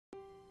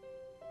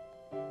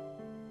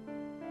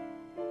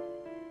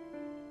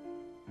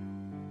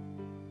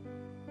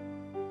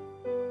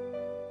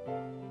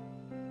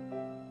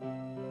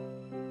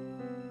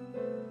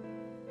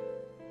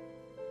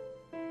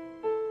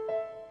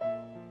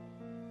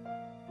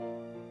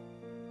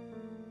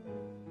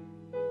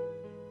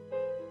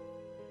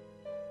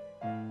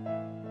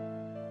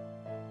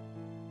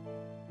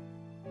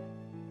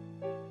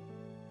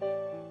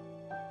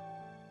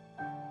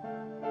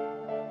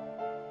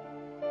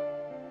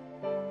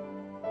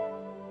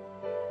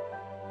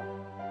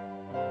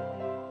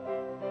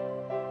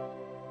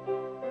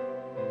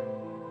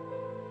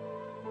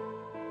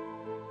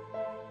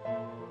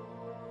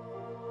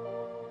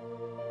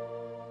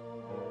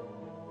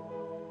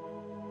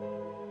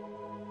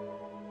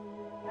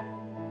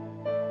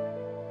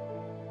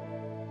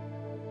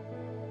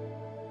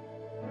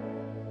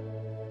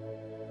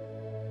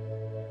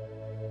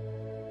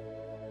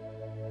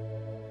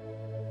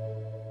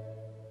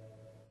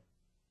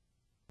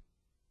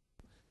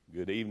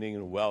Good evening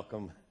and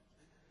welcome.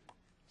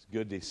 It's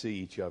good to see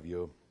each of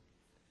you.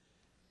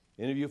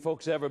 Any of you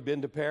folks ever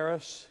been to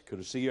Paris? Could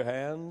I see your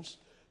hands?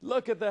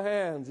 Look at the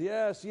hands.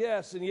 Yes,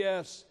 yes, and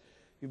yes.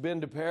 You've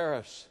been to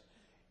Paris.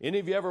 Any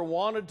of you ever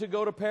wanted to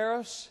go to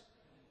Paris?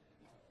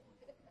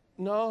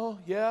 No?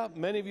 Yeah?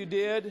 Many of you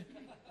did?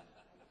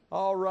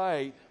 All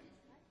right.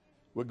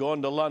 We're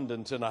going to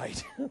London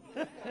tonight.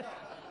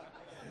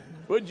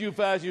 Would you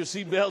fasten your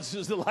seatbelts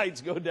as the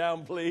lights go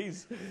down,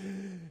 please?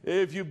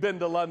 If you've been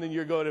to London,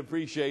 you're going to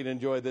appreciate and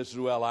enjoy this as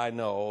well, I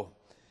know.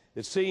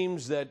 It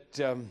seems that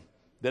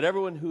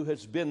everyone who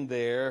has been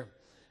there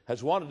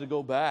has wanted to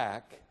go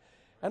back.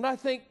 And I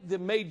think the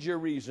major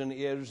reason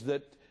is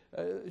that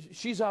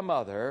she's our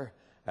mother,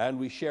 and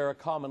we share a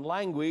common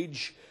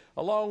language,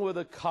 along with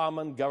a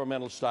common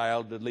governmental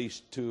style, at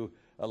least to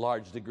a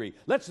large degree.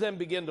 Let's then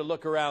begin to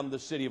look around the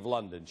city of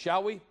London,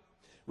 shall we?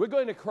 We're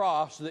going to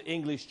cross the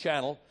English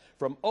Channel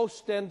from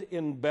Ostend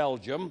in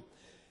Belgium.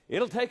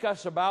 It'll take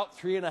us about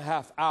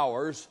 3.5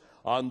 hours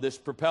on this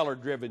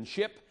propeller-driven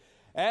ship,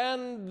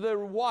 and the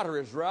water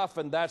is rough,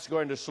 and that's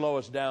going to slow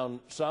us down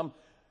some.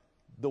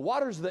 The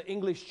waters of the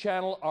English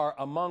Channel are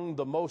among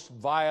the most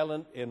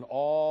violent in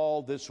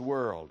all this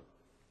world.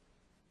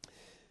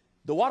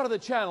 The water of the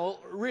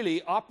Channel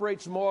really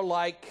operates more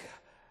like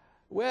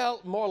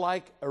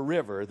a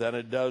river than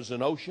it does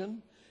an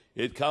ocean.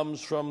 It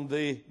comes from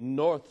the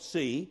North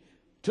Sea,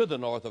 to the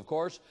north, of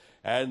course,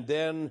 and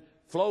then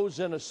flows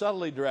in a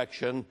southerly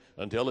direction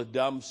until it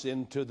dumps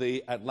into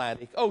the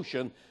Atlantic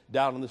Ocean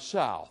down in the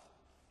south.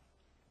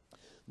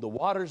 The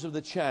waters of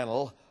the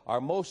Channel are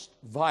most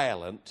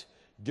violent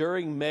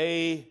during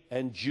May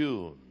and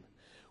June.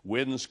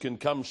 Winds can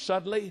come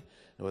suddenly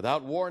and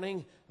without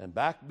warning, and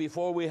back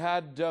before we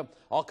had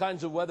all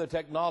kinds of weather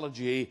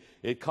technology,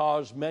 it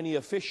caused many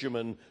a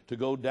fisherman to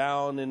go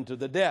down into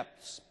the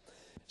depths.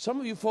 Some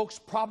of you folks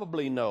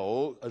probably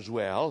know as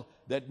well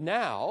that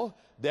now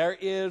there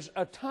is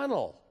a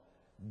tunnel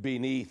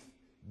beneath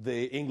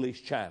the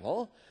English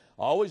Channel.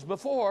 Always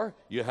before,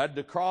 you had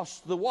to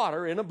cross the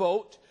water in a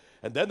boat,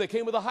 and then they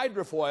came with a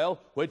hydrofoil,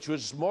 which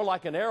was more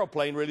like an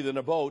aeroplane really than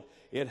a boat.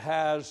 It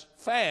has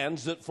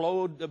fans that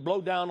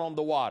blow down on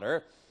the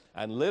water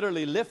and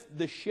literally lift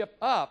the ship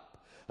up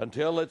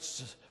until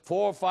it's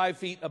 4 or 5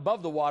 feet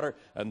above the water,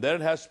 and then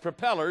it has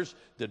propellers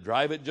that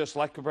drive it just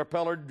like a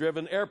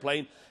propeller-driven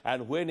airplane.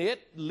 And when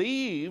it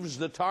leaves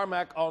the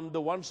tarmac on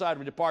the one side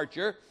of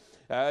departure,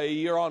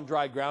 you're on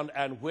dry ground,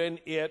 and when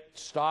it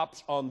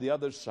stops on the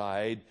other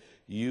side,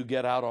 you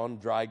get out on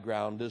dry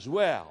ground as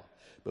well.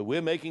 But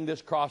we're making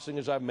this crossing,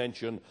 as I've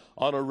mentioned,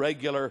 on a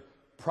regular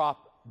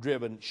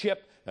prop-driven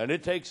ship, and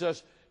it takes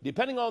us,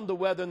 depending on the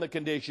weather and the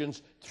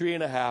conditions,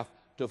 3.5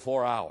 to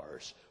 4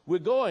 hours. We're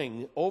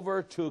going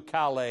over to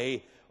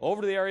Calais,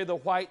 over to the area of the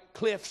White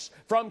Cliffs,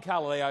 from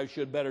Calais, I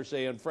should better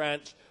say, in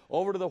France,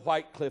 over to the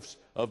White Cliffs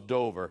of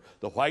Dover.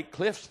 The White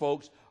Cliffs,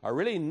 folks, are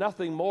really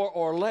nothing more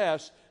or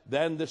less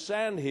than the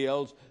sand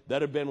hills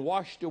that have been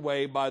washed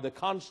away by the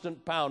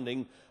constant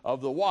pounding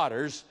of the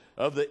waters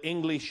of the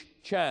English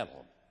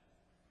Channel.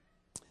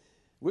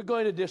 We're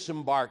going to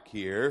disembark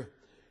here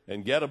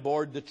and get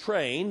aboard the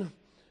train,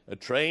 a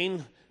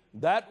train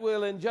that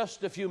will in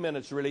just a few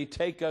minutes really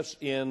take us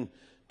in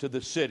to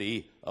the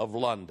city of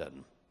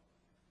London.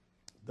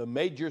 The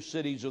major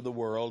cities of the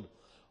world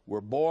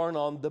were born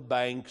on the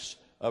banks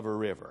of a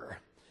river.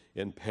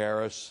 In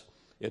Paris,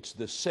 it's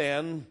the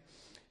Seine,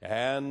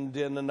 and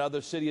in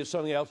another city it's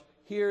something else.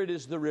 Here it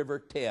is the River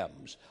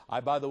Thames. I,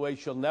 by the way,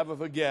 shall never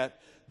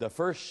forget the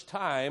first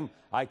time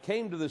I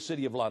came to the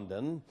city of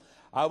London.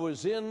 I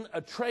was in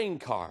a train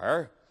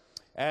car,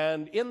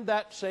 and in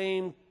that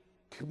same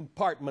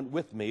compartment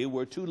with me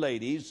were 2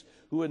 ladies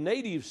who were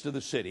natives to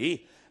the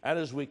city, and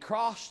as we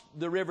crossed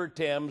the River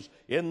Thames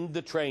in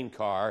the train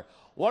car,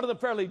 one of them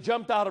fairly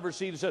jumped out of her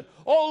seat and said,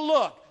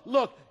 "Oh,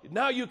 look,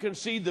 now you can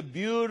see the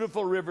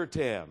beautiful River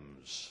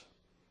Thames."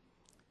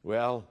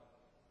 Well,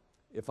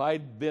 if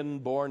I'd been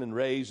born and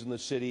raised in the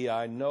city,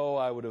 I know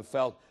I would have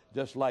felt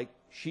just like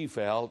she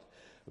felt,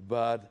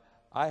 but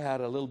I had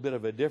a little bit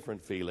of a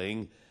different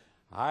feeling.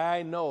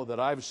 I know that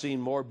I've seen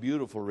more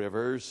beautiful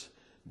rivers,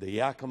 the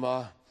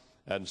Yakima,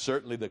 and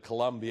certainly the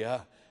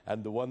Columbia,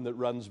 and the one that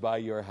runs by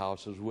your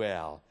house as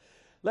well.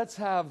 Let's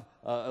have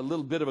a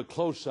little bit of a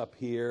close-up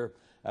here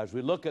as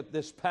we look at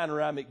this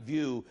panoramic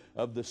view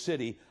of the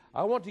city.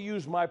 I want to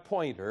use my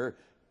pointer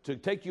to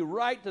take you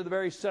right to the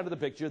very center of the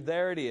picture.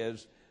 There it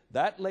is.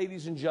 That,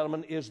 ladies and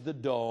gentlemen, is the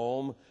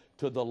dome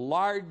to the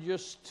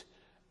largest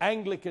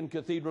Anglican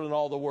cathedral in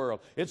all the world.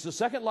 It's the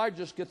second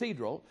largest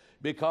cathedral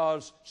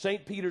because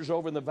St. Peter's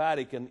over in the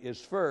Vatican is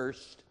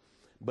first,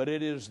 but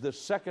it is the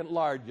second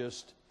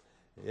largest.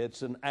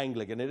 It's an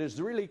Anglican. It is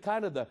really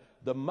kind of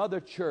the mother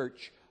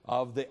church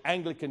of the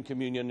Anglican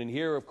communion. And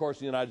here, of course,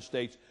 in the United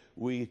States,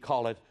 we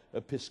call it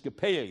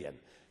Episcopalian.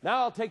 Now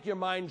I'll take your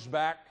minds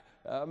back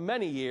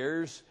many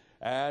years,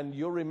 and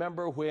you'll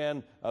remember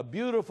when a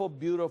beautiful,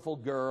 beautiful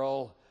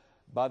girl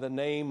by the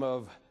name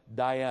of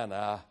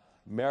Diana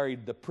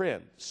married the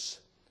prince.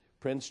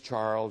 Prince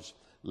Charles,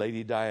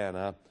 Lady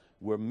Diana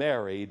were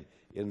married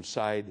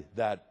inside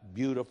that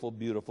beautiful,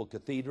 beautiful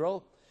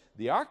cathedral.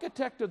 The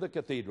architect of the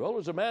cathedral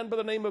is a man by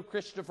the name of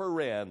Christopher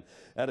Wren.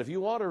 And if you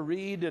want to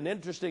read an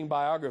interesting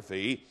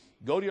biography,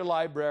 go to your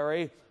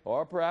library,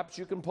 or perhaps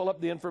you can pull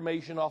up the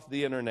information off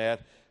the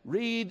internet.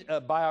 Read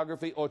a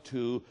biography or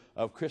two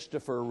of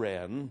Christopher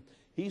Wren.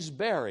 He's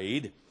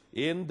buried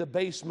in the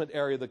basement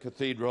area of the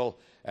cathedral,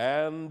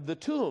 and the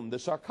tomb, the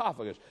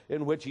sarcophagus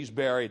in which he's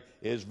buried,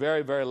 is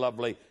very, very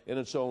lovely in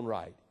its own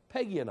right.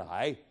 Peggy and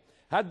I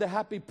had the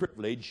happy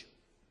privilege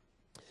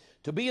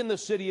to be in the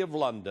city of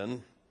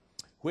London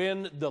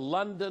when the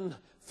London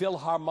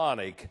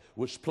Philharmonic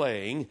was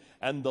playing,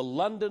 and the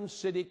London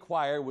City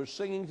Choir was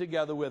singing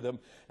together with them,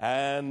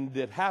 and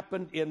it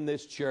happened in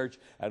this church,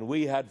 and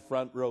we had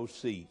front row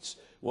seats.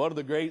 One of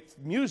the great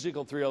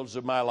musical thrills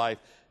of my life,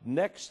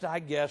 next, I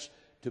guess,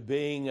 to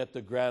being at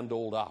the Grand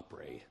Ole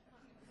Opry.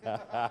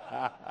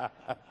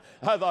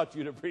 I thought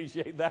you'd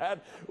appreciate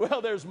that.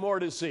 Well, there's more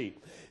to see.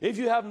 If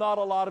you have not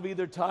a lot of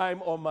either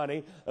time or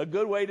money, a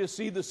good way to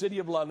see the city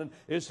of London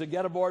is to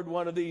get aboard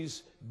one of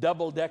these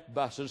double-deck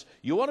buses.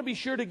 You want to be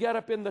sure to get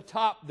up in the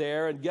top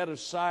there and get a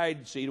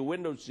side seat, a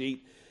window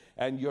seat,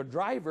 and your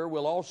driver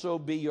will also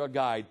be your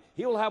guide.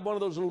 He will have one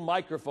of those little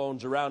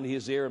microphones around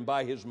his ear and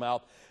by his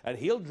mouth, and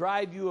he'll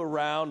drive you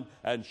around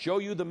and show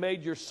you the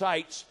major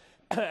sights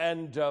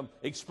and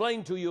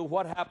explain to you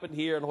what happened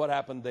here and what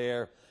happened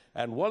there.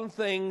 And one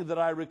thing that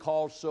I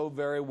recall so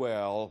very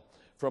well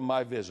from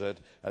my visit,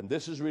 and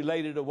this is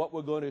related to what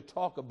we're going to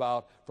talk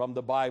about from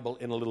the Bible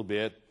in a little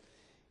bit,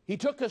 he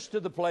took us to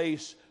the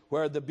place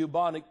where the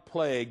bubonic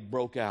plague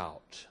broke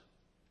out.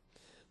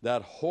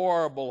 That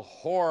horrible,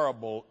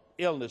 horrible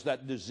illness,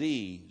 that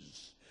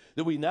disease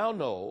that we now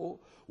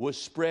know was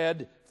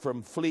spread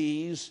from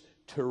fleas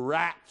to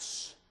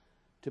rats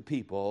to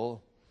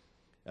people.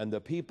 And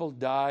the people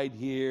died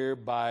here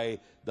by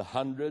the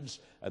hundreds,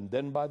 and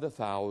then by the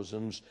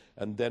thousands,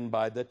 and then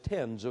by the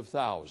tens of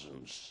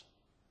thousands.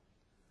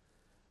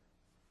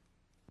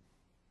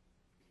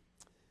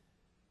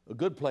 A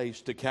good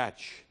place to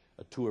catch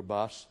a tour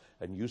bus,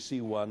 and you see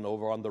one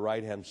over on the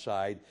right-hand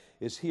side,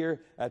 is here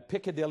at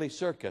Piccadilly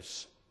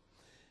Circus.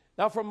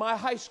 Now, from my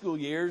high school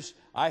years,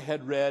 I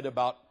had read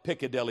about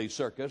Piccadilly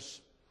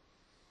Circus,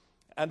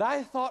 and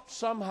I thought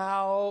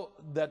somehow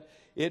that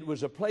it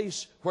was a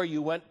place where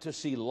you went to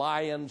see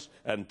lions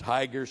and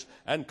tigers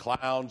and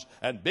clowns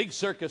and big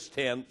circus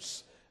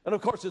tents. And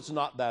of course, it's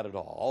not that at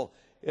all.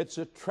 It's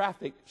a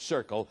traffic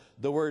circle.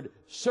 The word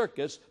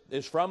circus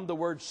is from the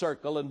word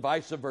circle and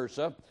vice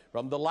versa,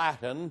 from the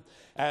Latin.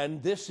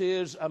 And this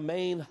is a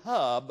main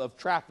hub of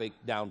traffic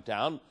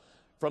downtown,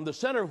 from the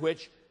center of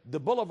which the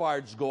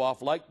boulevards go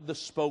off like the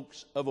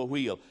spokes of a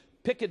wheel.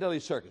 Piccadilly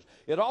Circus.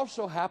 It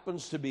also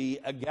happens to be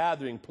a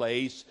gathering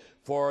place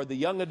for the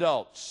young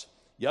adults,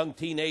 young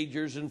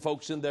teenagers and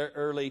folks in their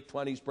early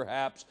 20s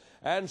perhaps,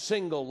 and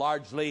single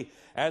largely.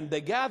 And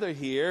they gather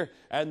here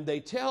and they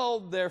tell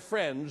their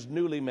friends,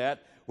 newly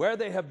met, where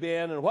they have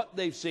been and what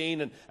they've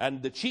seen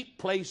and the cheap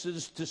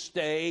places to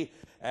stay.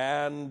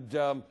 And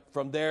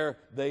from there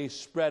they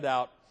spread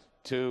out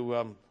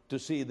to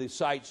see the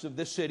sights of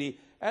this city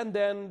and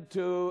then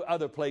to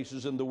other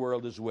places in the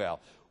world as well.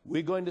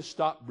 We're going to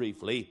stop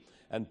briefly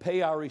and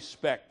pay our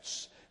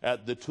respects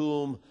at the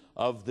tomb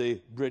of the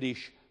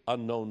British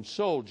unknown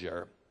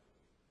soldier.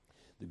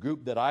 The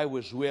group that I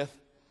was with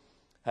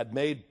had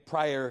made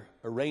prior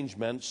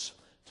arrangements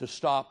to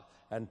stop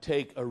and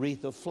take a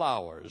wreath of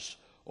flowers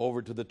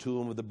over to the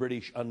tomb of the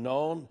British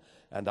unknown,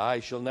 and I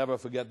shall never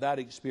forget that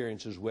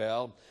experience as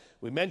well.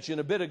 We mentioned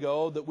a bit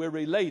ago that we're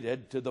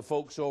related to the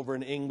folks over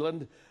in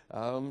England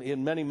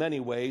in many, many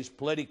ways,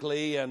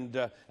 politically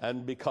and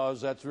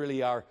because that's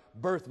really our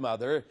birth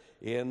mother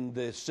in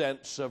the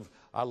sense of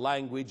our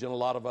language and a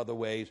lot of other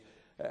ways.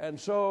 And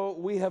so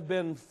we have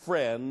been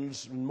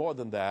friends, more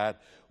than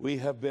that, we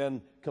have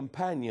been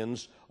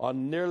companions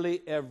on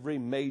nearly every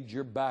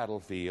major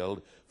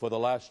battlefield for the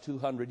last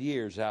 200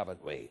 years,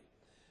 haven't we?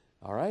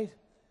 All right?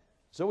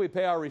 So we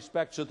pay our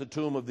respects at the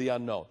tomb of the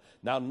unknown.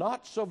 Now,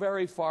 not so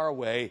very far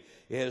away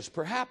is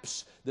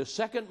perhaps the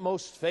second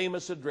most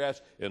famous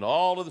address in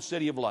all of the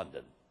city of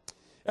London.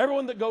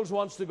 Everyone that goes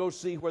wants to go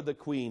see where the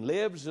Queen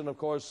lives, and of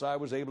course I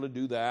was able to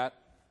do that.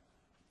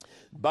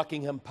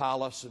 Buckingham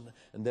Palace,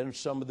 and then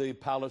some of the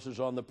palaces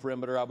on the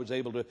perimeter I was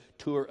able to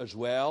tour as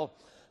well.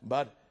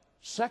 But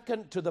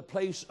second to the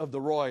place of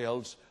the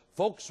royals,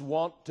 folks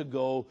want to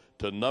go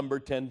to number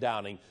 10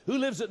 Downing. Who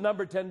lives at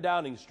number 10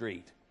 Downing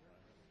Street?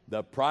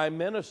 The Prime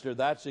Minister.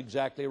 That's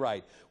exactly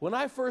right. When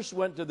I first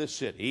went to the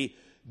city,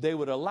 they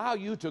would allow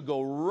you to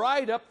go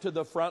right up to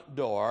the front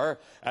door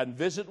and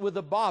visit with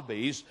the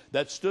bobbies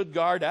that stood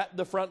guard at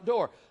the front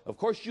door. Of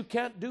course, you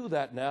can't do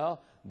that now.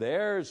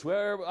 There's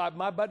where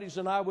my buddies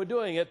and I were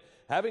doing it,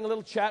 having a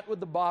little chat with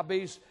the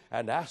bobbies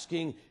and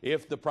asking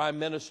if the Prime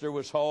Minister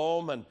was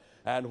home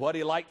and what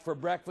he liked for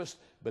breakfast.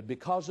 But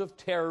because of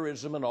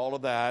terrorism and all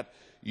of that,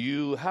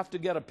 you have to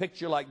get a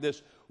picture like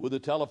this with a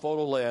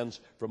telephoto lens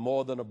from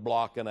more than a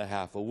block and a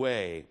half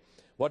away.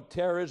 What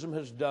terrorism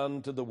has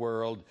done to the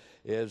world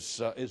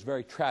is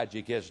very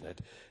tragic, isn't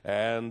it?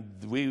 And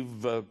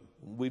we've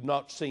we've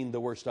not seen the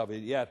worst of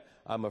it yet,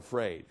 I'm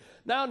afraid.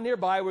 Now,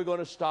 nearby, we're going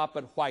to stop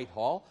at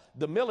Whitehall,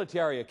 the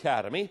military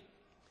academy.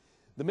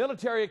 The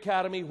military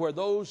academy where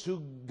those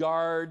who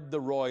guard the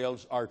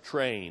royals are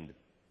trained.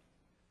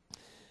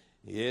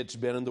 It's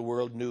been in the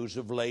world news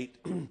of late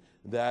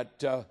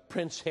that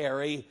Prince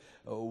Harry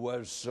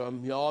was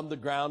on the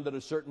ground at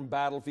a certain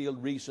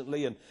battlefield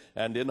recently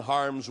and in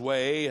harm's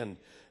way,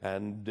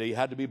 and he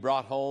had to be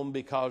brought home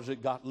because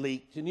it got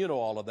leaked, and you know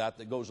all of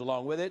that goes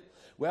along with it.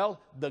 Well,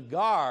 the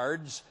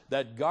guards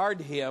that guard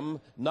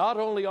him, not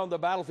only on the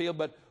battlefield,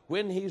 but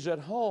when he's at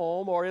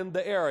home or in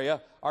the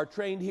area, are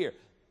trained here.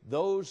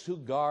 Those who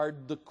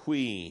guard the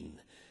Queen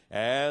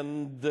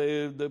and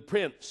the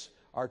Prince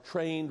are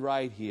trained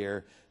right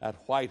here at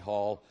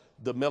Whitehall,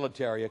 the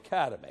military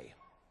academy.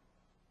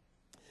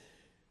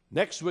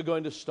 Next, we're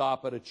going to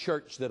stop at a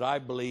church that I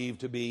believe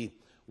to be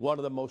one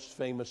of the most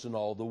famous in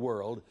all the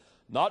world,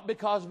 not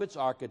because of its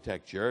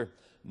architecture,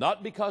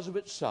 not because of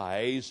its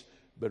size,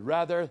 but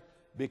rather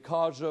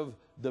because of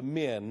the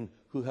men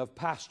who have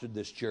pastored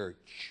this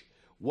church.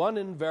 One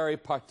in very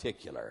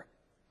particular.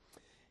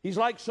 He's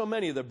like so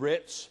many of the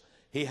Brits.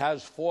 He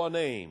has 4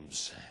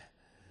 names.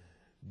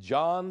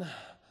 John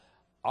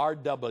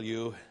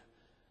R.W.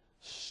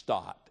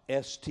 Stott,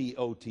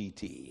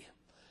 S-T-O-T-T.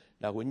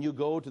 Now, when you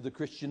go to the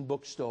Christian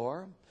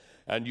bookstore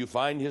and you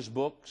find his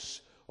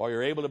books or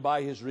you're able to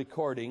buy his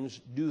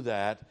recordings, do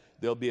that.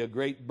 They'll be a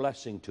great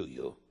blessing to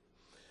you.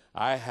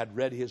 I had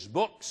read his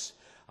books.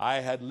 I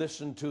had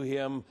listened to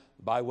him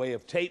by way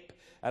of tape,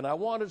 and I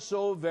wanted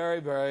so very,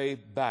 very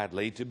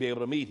badly to be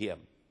able to meet him.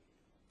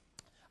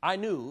 I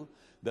knew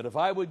that if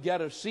I would get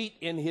a seat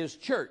in his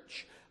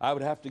church, I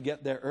would have to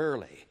get there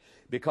early,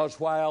 because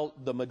while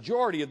the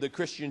majority of the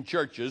Christian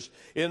churches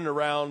in and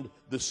around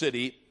the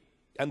city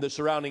and the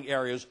surrounding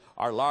areas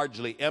are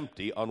largely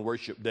empty on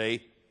worship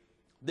day,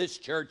 this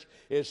church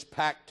is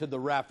packed to the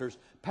rafters,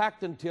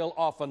 packed until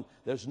often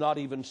there's not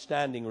even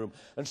standing room.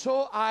 And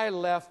so I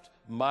left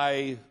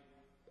my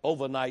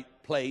overnight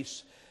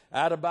place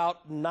at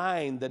about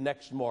 9 the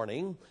next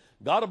morning,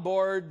 got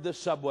aboard the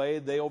subway.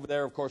 They over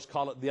there, of course,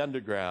 call it the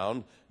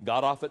Underground.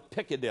 Got off at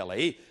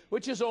Piccadilly,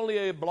 which is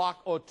only a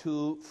block or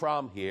 2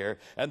 from here.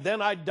 And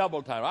then I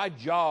double time. I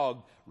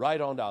jogged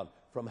right on down.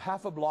 From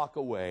half a block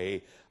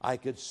away, I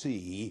could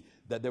see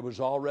that there was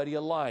already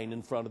a line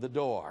in front of the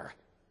door.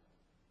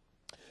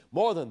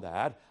 More than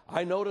that,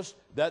 I noticed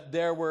that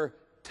there were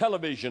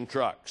television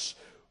trucks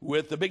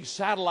with the big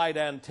satellite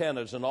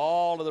antennas and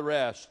all of the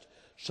rest.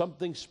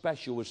 Something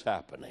special was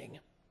happening.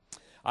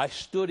 I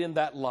stood in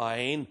that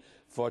line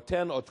for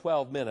 10 or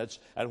 12 minutes,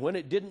 and when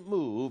it didn't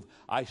move,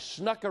 I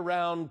snuck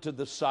around to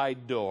the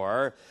side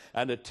door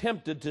and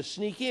attempted to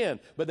sneak in.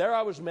 But there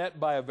I was met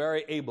by a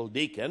very able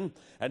deacon,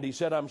 and he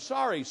said, "I'm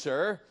sorry,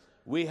 sir,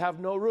 we have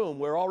no room.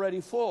 We're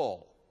already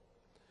full."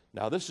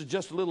 Now, this is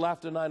just a little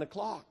after 9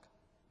 o'clock.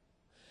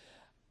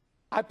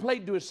 I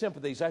played to his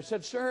sympathies. I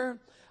said, "Sir,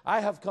 I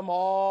have come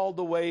all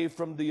the way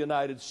from the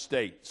United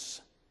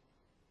States.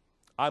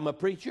 I'm a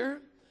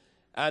preacher,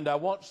 and I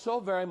want so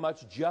very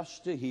much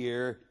just to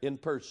hear in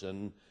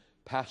person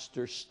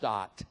Pastor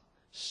Stott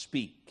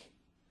speak."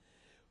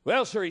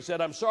 "Well, sir," he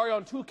said, "I'm sorry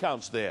on 2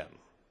 counts then.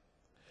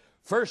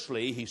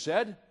 Firstly," he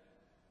said,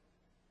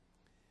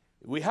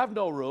 "we have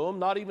no room,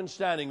 not even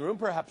standing room.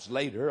 Perhaps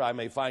later I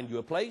may find you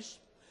a place.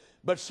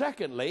 But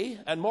secondly,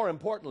 and more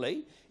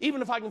importantly,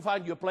 even if I can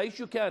find you a place,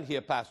 you can't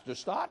hear Pastor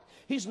Stott.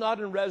 He's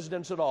not in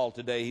residence at all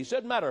today." He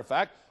said, "Matter of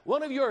fact,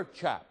 one of your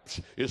chaps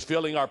is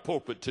filling our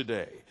pulpit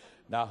today."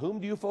 Now,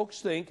 whom do you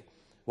folks think,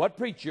 what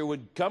preacher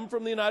would come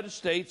from the United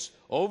States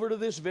over to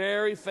this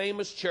very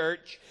famous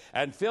church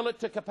and fill it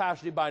to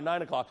capacity by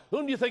 9 o'clock?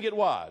 Whom do you think it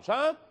was,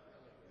 huh?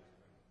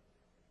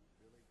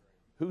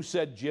 Who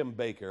said Jim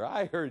Baker?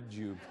 I heard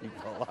you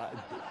people.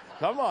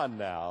 Come on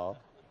now.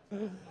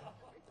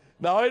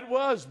 No, it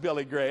was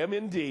Billy Graham,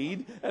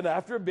 indeed. And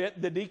after a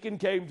bit, the deacon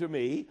came to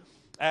me,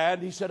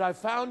 and he said, "I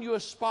found you a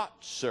spot,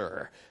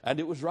 sir."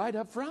 And it was right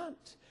up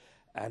front.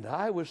 And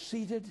I was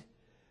seated,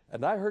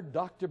 and I heard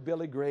Dr.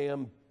 Billy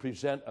Graham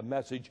present a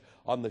message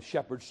on the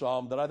Shepherd's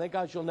Psalm that I think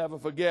I shall never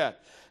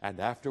forget. And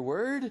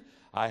afterward,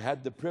 I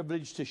had the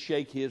privilege to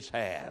shake his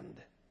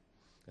hand.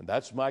 And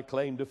that's my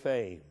claim to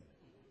fame.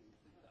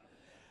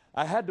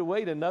 I had to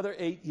wait another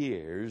 8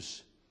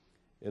 years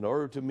in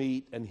order to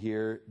meet and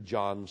hear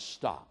John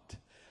Stott.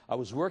 I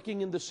was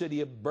working in the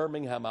city of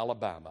Birmingham,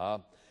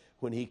 Alabama,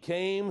 when he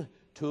came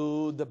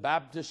to the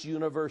Baptist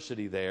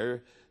University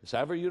there,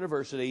 Xavier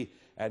University,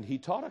 and he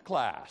taught a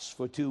class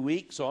for 2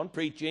 weeks on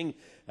preaching,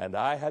 and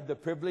I had the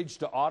privilege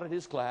to audit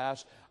his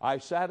class. I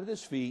sat at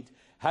his feet,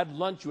 had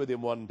lunch with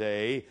him one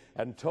day,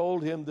 and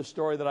told him the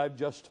story that I've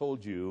just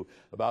told you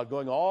about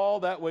going all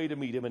that way to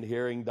meet him and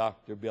hearing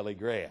Dr. Billy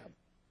Graham.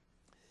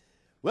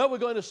 Well, we're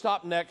going to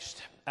stop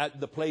next at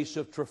the place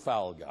of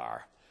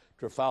Trafalgar.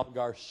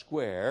 Trafalgar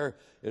Square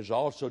is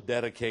also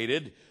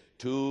dedicated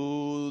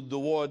to the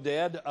war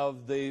dead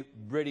of the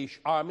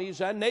British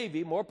armies and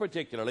Navy, more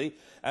particularly.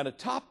 And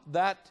atop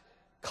that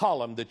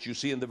column that you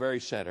see in the very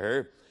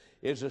center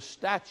is a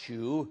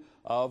statue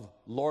of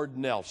Lord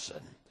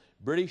Nelson.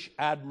 British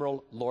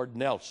Admiral Lord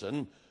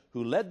Nelson,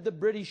 who led the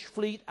British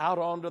fleet out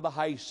onto the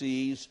high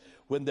seas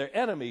when their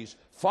enemies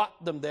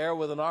fought them there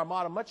with an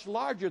armada much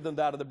larger than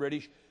that of the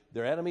British.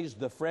 Their enemies,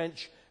 the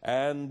French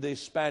and the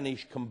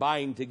Spanish,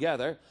 combined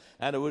together.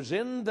 And it was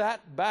in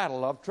that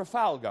battle of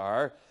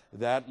Trafalgar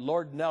that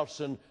Lord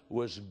Nelson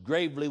was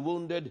gravely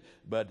wounded,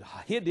 but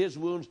hid his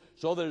wounds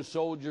so that his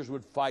soldiers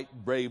would fight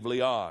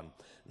bravely on.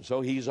 And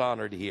so he's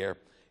honored here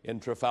in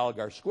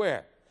Trafalgar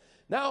Square.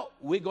 Now,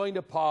 we're going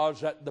to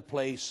pause at the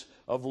place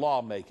of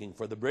lawmaking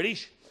for the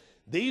British.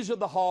 These are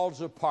the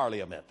halls of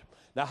Parliament.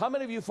 Now, how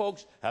many of you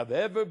folks have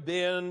ever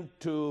been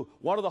to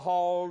one of the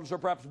halls, or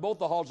perhaps both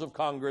the halls of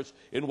Congress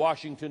in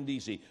Washington,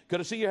 D.C.? Could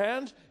I see your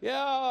hands?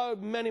 Yeah,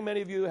 many, many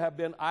of you have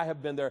been. I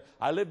have been there.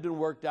 I lived and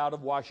worked out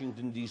of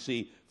Washington,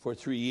 D.C. for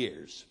 3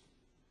 years.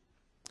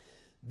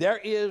 There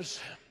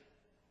is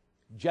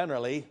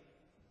generally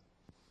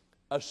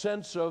a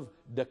sense of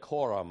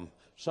decorum.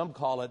 Some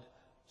call it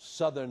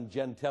Southern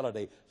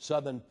gentility,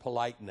 Southern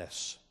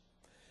politeness.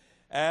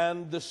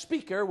 And the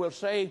speaker will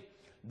say,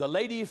 the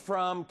lady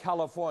from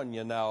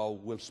California now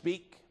will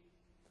speak.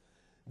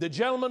 The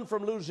gentleman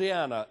from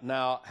Louisiana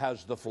now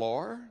has the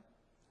floor.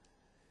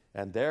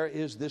 And there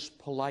is this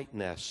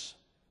politeness.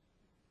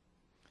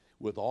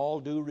 With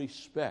all due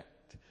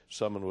respect,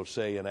 someone will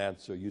say in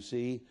answer, you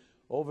see,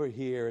 over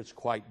here it's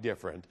quite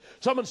different.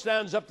 Someone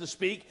stands up to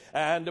speak,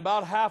 and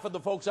about half of the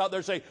folks out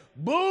there say,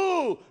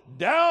 boo,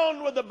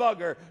 down with the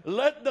bugger,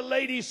 let the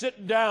lady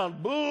sit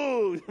down,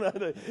 boo.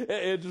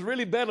 It's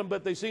really bedlam,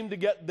 but they seem to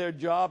get their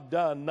job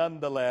done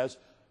nonetheless.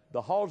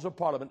 The halls of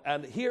Parliament.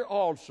 And here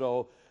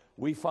also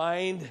we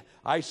find,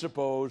 I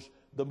suppose,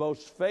 the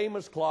most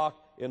famous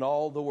clock in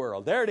all the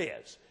world. There it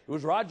is. It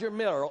was Roger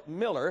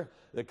Miller,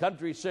 the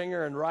country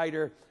singer and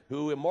writer,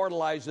 who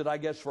immortalized it, I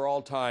guess, for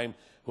all time,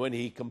 when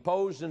he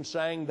composed and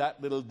sang that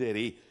little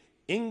ditty,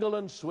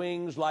 England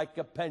swings like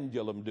a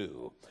pendulum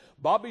do.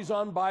 Bobbies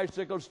on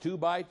bicycles 2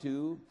 by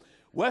 2,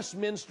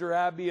 Westminster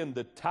Abbey and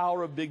the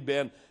Tower of Big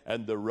Ben,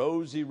 and the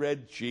rosy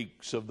red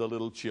cheeks of the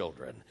little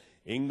children.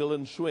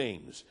 England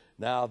swings.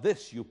 Now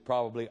this you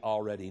probably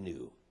already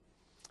knew.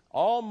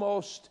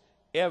 Almost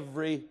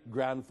every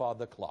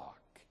grandfather clock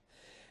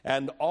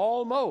and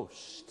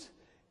almost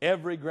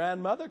every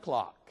grandmother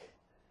clock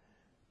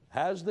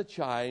has the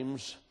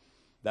chimes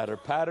that are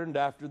patterned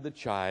after the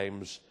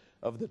chimes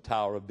of the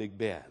Tower of Big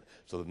Ben.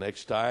 So the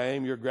next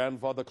time your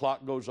grandfather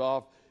clock goes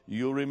off,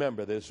 you'll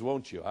remember this,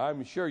 won't you?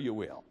 I'm sure you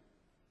will.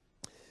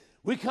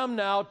 We come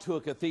now to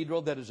a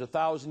cathedral that is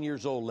 1,000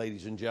 years old,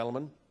 ladies and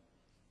gentlemen.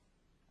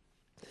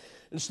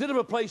 Instead of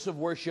a place of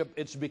worship,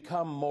 it's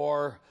become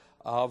more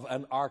of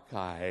an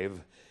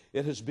archive.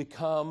 It has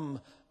become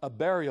a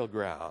burial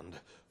ground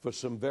for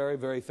some very,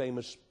 very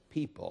famous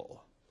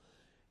people.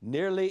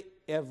 Nearly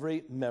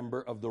every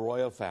member of the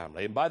royal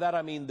family, and by that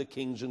I mean the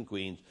kings and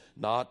queens,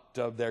 not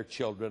their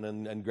children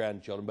and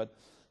grandchildren, but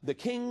the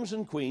kings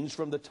and queens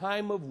from the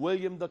time of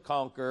William the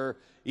Conqueror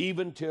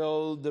even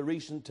till the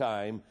recent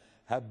time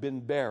have been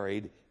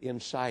buried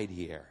inside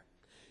here.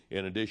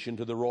 In addition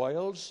to the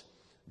royals,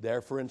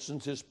 there, for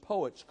instance, is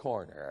Poets'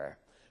 Corner,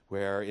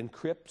 where in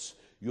crypts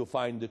you'll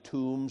find the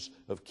tombs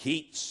of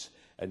Keats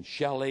and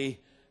Shelley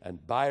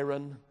and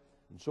Byron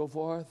and so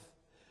forth.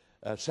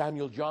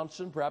 Samuel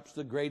Johnson, perhaps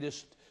the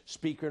greatest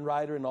speaker and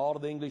writer in all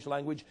of the English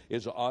language,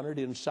 is honored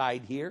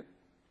inside here.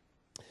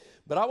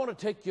 But I want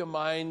to take your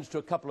minds to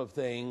a couple of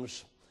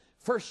things.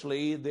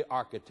 Firstly, the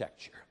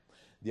architecture.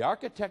 The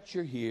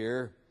architecture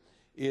here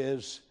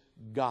is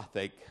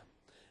Gothic,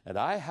 and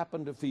I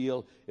happen to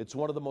feel it's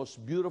one of the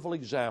most beautiful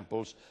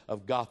examples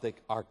of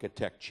Gothic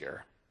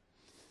architecture.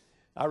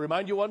 I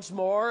remind you once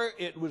more,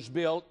 it was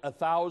built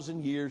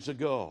 1,000 years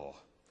ago.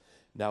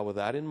 Now, with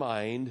that in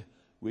mind,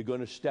 we're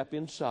going to step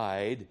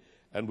inside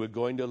and we're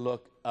going to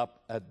look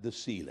up at the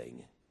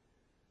ceiling.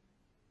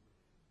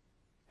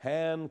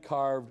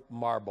 Hand-carved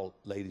marble,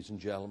 ladies and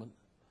gentlemen.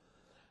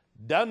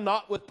 Done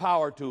not with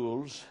power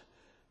tools,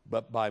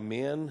 but by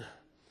men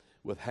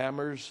with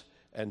hammers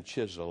and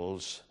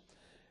chisels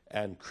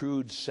and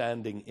crude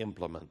sanding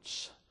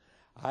implements.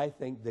 I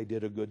think they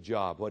did a good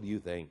job. What do you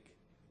think?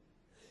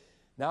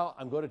 Now,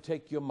 I'm going to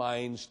take your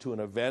minds to an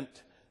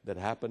event that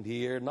happened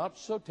here not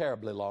so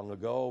terribly long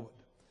ago.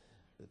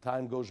 The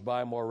time goes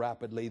by more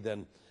rapidly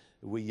than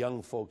we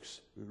young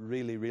folks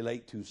really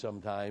relate to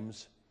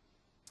sometimes.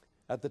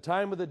 At the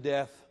time of the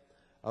death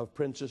of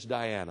Princess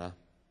Diana,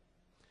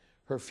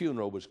 her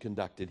funeral was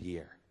conducted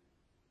here.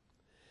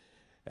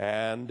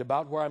 And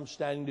about where I'm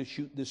standing to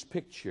shoot this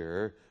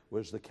picture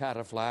was the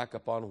catafalque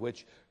upon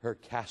which her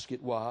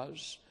casket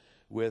was,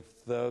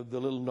 with the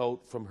little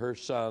note from her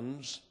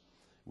sons,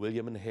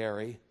 William and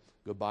Harry,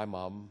 "Goodbye,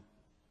 Mom."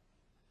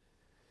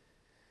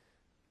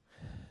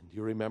 Do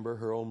you remember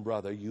her own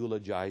brother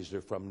eulogized her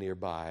from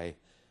nearby?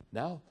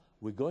 Now,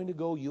 we're going to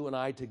go, you and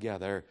I,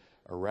 together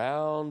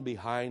around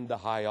behind the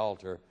high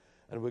altar,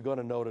 and we're going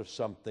to notice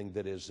something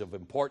that is of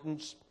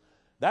importance.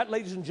 That,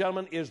 ladies and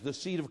gentlemen, is the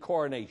seat of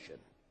coronation.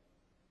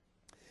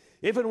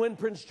 If and when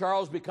Prince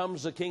Charles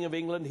becomes the King of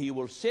England, he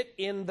will sit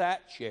in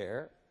that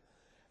chair,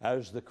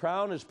 as the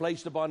crown is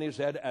placed upon his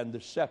head and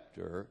the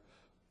scepter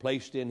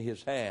placed in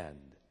his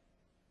hand.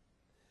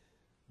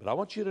 But I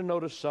want you to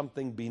notice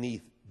something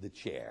beneath the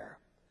chair.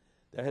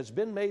 There has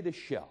been made a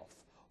shelf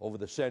over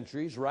the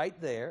centuries right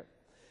there,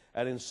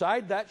 and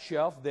inside that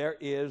shelf there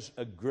is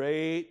a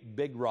great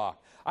big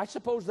rock. I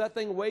suppose that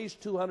thing weighs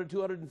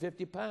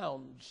 250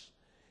 pounds.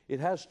 It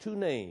has two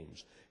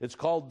names. It's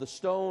called the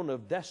Stone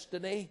of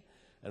Destiny,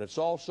 and it's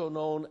also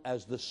known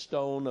as the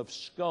Stone of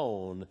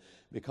Scone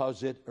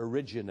because it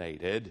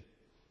originated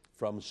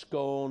from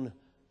Scone,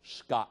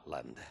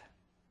 Scotland.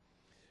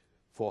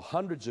 For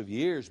hundreds of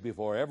years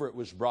before ever it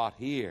was brought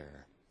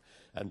here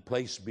and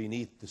placed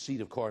beneath the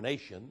seat of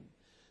coronation,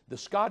 the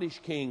Scottish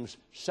kings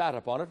sat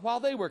upon it while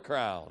they were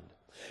crowned.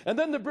 And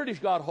then the British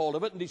got hold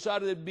of it and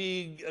decided it'd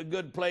be a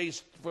good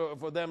place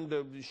for them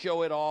to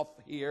show it off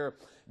here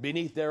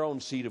beneath their own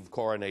seat of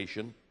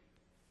coronation.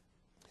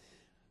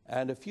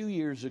 And a few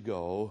years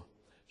ago,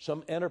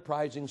 some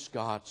enterprising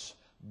Scots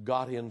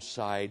got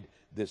inside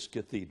this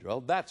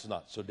cathedral. That's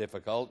not so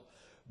difficult,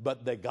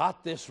 but they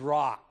got this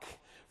rock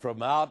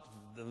from out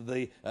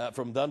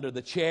from under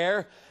the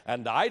chair,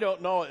 and I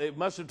don't know, it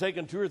must have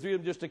taken 2 or 3 of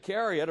them just to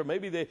carry it, or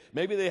maybe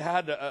they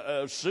had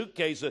a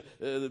suitcase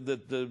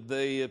that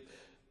they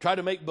tried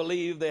to make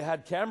believe they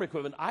had camera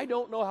equipment. I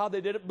don't know how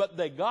they did it, but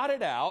they got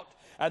it out,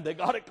 and they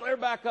got it clear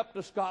back up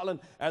to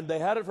Scotland, and they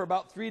had it for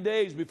about 3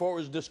 days before it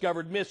was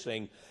discovered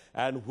missing.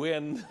 And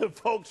when the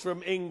folks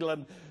from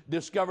England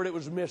discovered it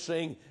was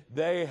missing,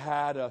 they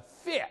had a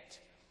fit.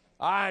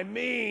 I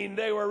mean,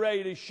 they were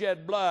ready to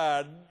shed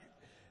blood.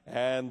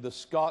 And the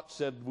Scots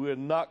said, we're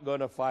not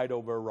going to fight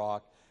over a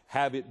rock.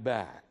 Have it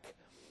back.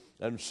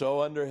 And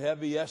so under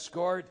heavy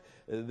escort,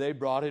 they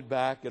brought it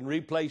back and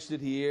replaced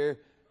it here.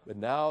 But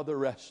now the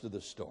rest of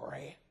the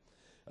story.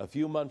 A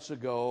few months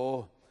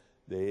ago,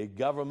 the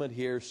government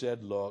here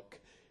said, look,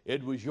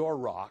 it was your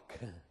rock.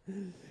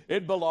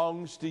 It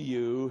belongs to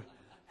you.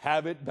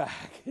 Have it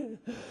back.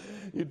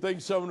 You'd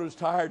think someone was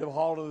tired of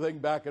hauling the thing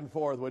back and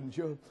forth, wouldn't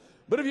you?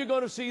 But if you're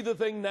going to see the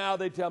thing now,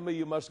 they tell me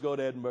you must go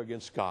to Edinburgh in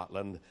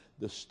Scotland.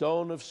 The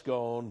Stone of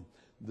Scone,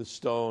 the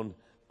Stone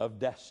of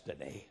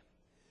Destiny.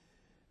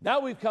 Now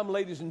we've come,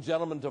 ladies and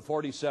gentlemen, to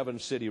 47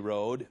 City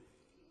Road.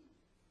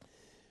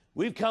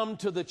 We've come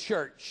to the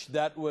church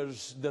that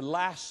was the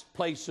last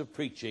place of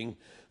preaching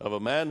of a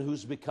man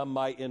who's become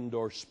my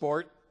indoor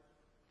sport.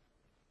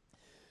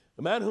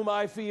 A man whom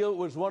I feel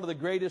was one of the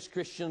greatest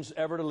Christians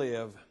ever to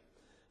live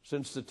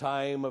since the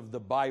time of the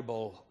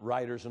Bible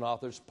writers and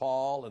authors,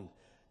 Paul and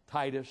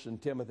Titus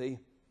and Timothy.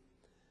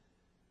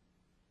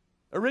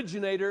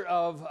 Originator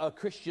of a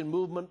Christian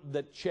movement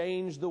that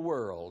changed the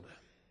world.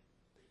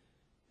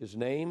 His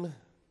name,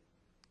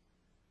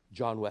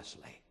 John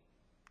Wesley.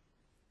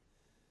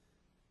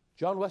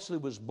 John Wesley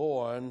was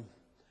born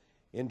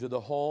into the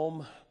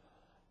home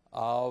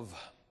of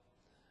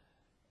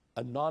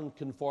a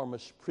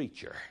nonconformist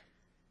preacher.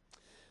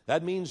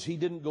 That means he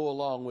didn't go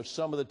along with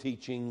some of the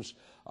teachings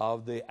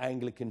of the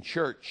Anglican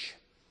Church.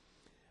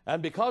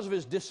 And because of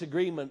his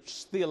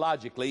disagreements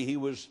theologically, he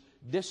was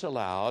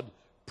disallowed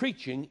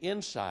preaching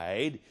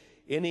inside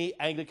any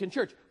Anglican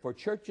church. For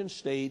church and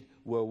state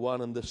were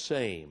one and the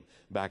same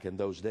back in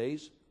those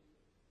days.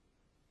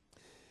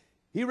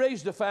 He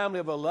raised a family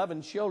of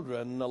 11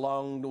 children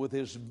along with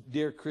his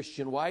dear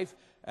Christian wife,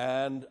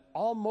 and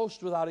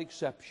almost without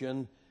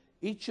exception,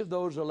 each of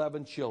those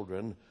 11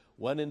 children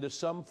went into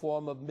some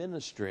form of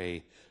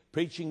ministry,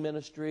 preaching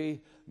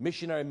ministry,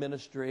 missionary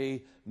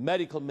ministry,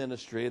 medical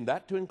ministry, and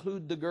that to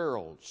include the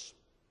girls.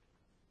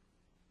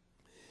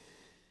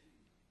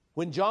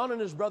 When John and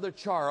his brother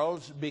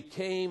Charles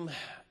became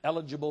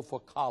eligible for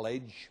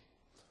college,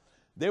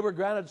 they were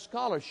granted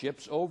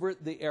scholarships over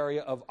at the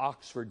area of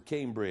Oxford,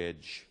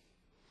 Cambridge.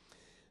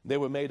 They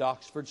were made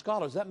Oxford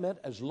scholars. That meant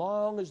as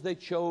long as they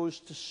chose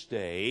to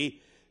stay,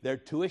 their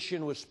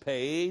tuition was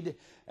paid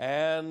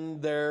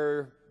and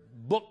their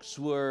books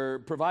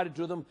were provided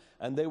to them,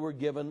 and they were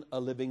given a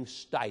living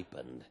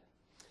stipend.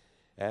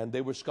 And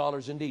they were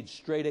scholars indeed,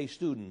 straight-A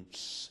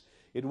students.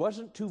 It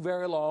wasn't too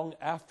very long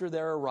after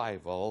their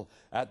arrival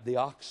at the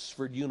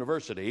Oxford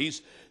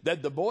universities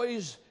that the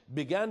boys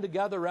began to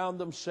gather around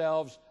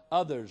themselves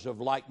others of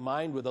like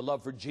mind with a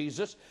love for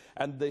Jesus,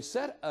 and they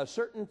set a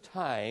certain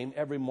time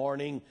every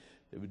morning,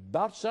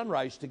 about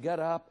sunrise, to get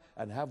up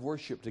and have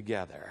worship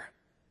together,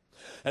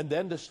 and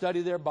then to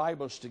study their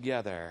Bibles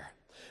together.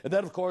 And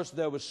then, of course,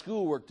 there was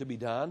schoolwork to be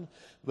done,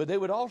 but they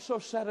would also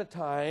set a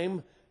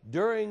time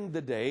during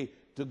the day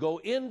to go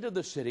into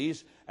the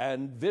cities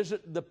and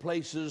visit the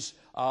places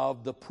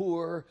of the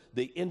poor,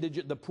 the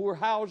indigent, the poor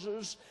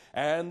houses,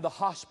 and the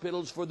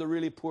hospitals for the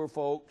really poor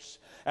folks,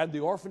 and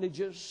the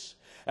orphanages.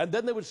 And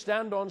then they would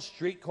stand on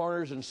street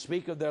corners and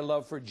speak of their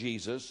love for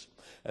Jesus.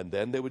 And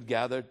then they would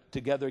gather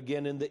together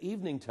again in the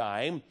evening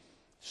time,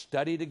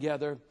 study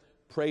together,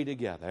 pray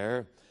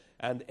together.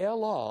 And ere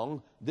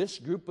long, this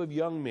group of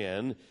young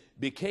men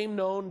became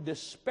known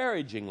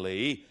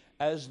disparagingly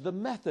as the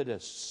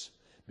Methodists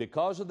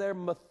because of their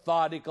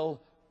methodical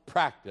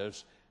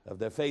practice of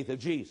their faith of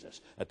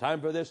Jesus. A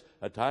time for this,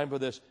 a time for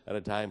this, and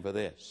a time for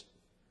this.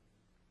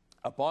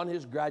 upon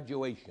his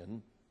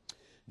graduation,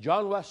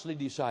 John Wesley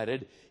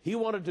decided he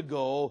wanted to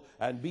go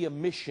and be a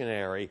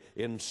missionary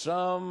in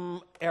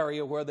some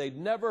area where they'd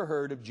never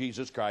heard of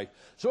Jesus Christ.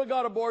 So he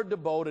got aboard the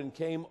boat and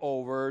came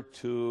over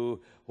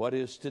to what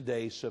is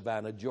today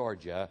Savannah,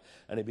 Georgia,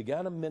 and he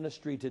began a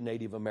ministry to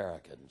Native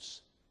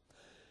Americans.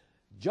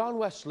 John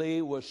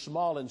Wesley was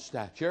small in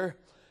stature.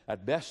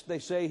 At best, they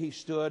say he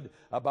stood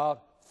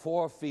about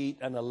 4 feet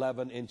and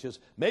 11 inches,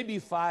 maybe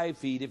 5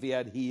 feet if he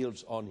had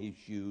heels on his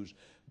shoes,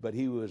 but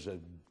he was a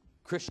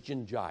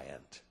Christian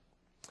giant.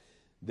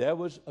 There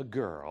was a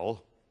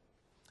girl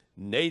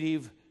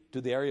native to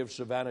the area of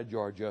Savannah,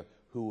 Georgia,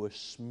 who was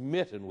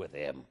smitten with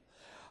him.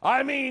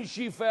 I mean,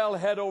 she fell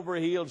head over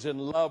heels in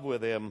love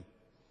with him.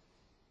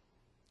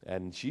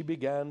 And she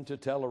began to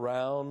tell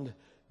around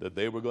that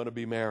they were going to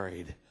be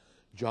married.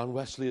 John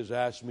Wesley has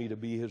asked me to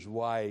be his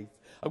wife.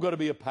 I'm going to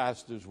be a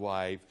pastor's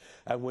wife.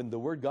 And when the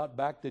word got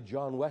back to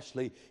John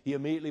Wesley, he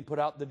immediately put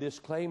out the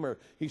disclaimer.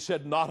 He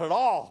said, not at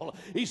all.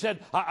 He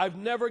said, I've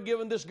never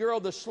given this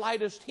girl the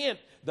slightest hint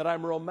that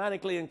I'm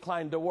romantically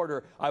inclined toward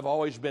her. I've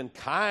always been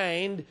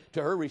kind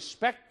to her,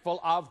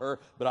 respectful of her,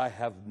 but I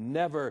have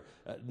never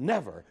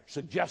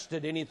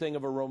suggested anything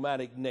of a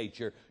romantic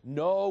nature.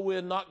 No,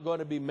 we're not going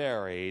to be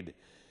married.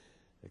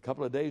 A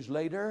couple of days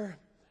later,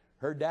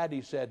 her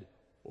daddy said,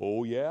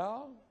 oh, yeah?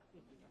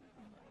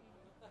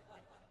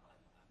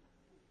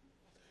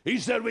 He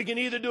said, we can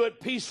either do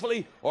it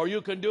peacefully or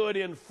you can do it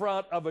in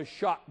front of a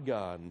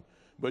shotgun,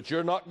 but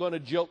you're not going to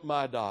jilt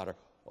my daughter.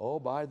 Oh,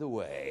 by the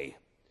way,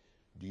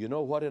 do you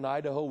know what in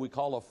Idaho we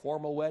call a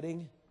formal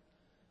wedding?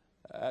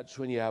 That's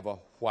when you have a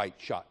white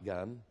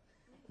shotgun.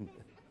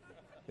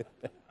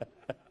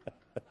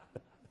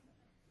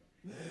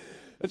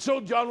 And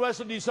so John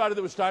Wesley decided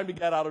it was time to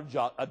get out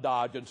of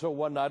Dodge. And so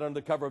one night under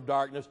the cover of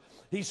darkness,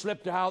 he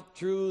slipped out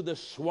through the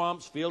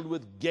swamps filled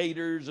with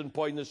gators and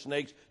poisonous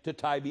snakes to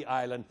Tybee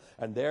Island.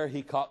 And there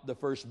he caught the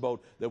first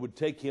boat that would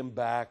take him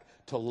back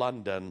to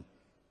London.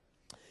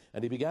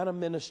 And he began a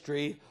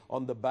ministry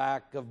on the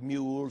back of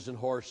mules and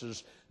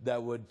horses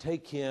that would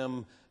take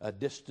him a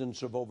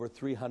distance of over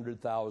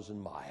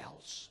 300,000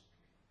 miles.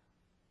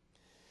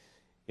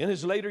 In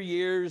his later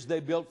years, they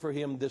built for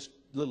him this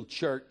little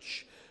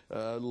church,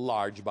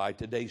 large by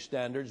today's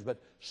standards,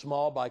 but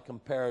small by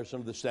comparison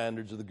to the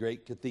standards of the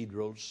great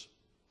cathedrals.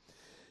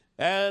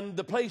 And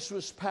the place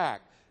was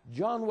packed.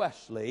 John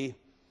Wesley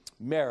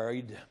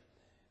married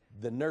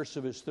the nurse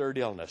of his third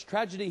illness.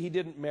 Tragedy, he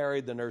didn't marry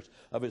the nurse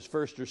of his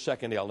first or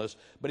second illness,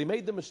 but he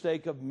made the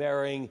mistake of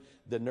marrying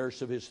the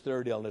nurse of his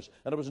third illness.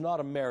 And it was not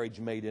a marriage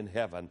made in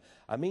heaven.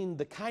 I mean,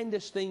 the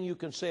kindest thing you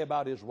can say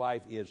about his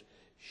wife is,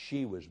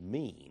 she was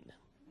mean.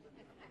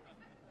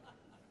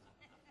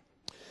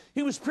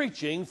 He was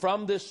preaching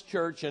from this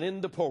church and in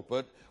the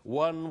pulpit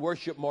one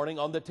worship morning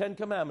on the 10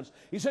 Commandments.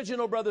 He said, you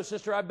know, brother,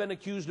 sister, I've been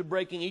accused of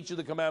breaking each of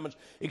the commandments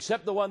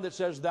except the one that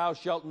says, thou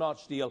shalt not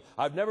steal.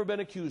 I've never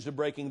been accused of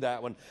breaking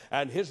that one.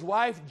 And his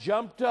wife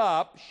jumped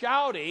up,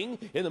 shouting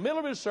in the middle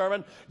of his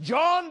sermon,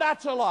 John,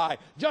 that's a lie.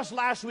 Just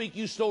last week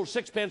you stole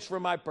 6 pence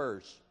from my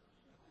purse.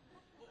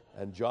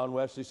 And John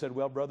Wesley said,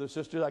 well, brother,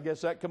 sister, I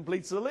guess that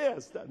completes the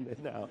list, doesn't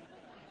it now?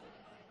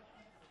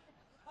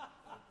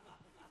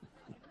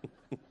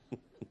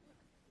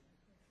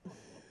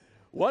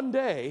 One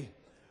day,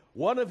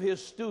 one of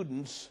his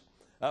students,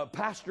 a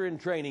pastor in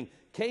training,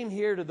 came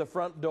here to the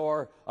front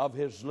door of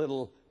his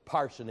little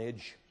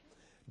parsonage.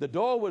 The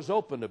door was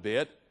open a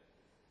bit,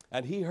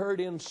 and he heard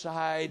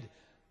inside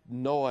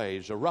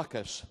noise, a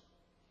ruckus.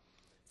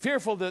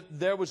 Fearful that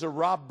there was a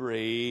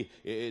robbery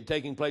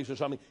taking place or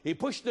something, he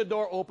pushed the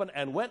door open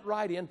and went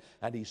right in,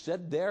 and he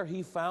said there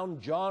he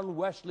found John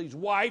Wesley's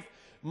wife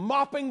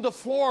mopping the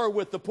floor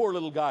with the poor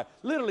little guy,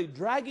 literally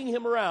dragging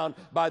him around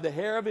by the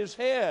hair of his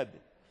head.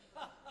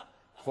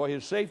 For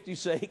his safety's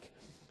sake,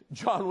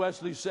 John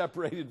Wesley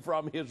separated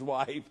from his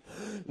wife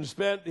and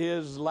spent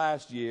his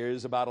last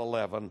years, about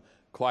 11,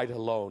 quite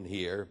alone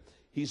here.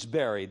 He's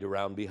buried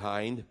around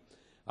behind.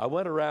 I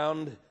went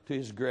around to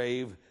his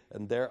grave,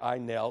 and there I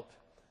knelt.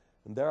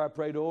 And there I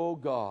prayed, oh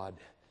God,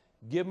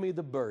 give me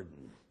the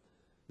burden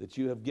that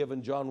you have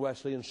given John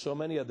Wesley and so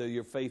many other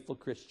your faithful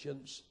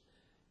Christians.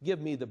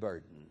 Give me the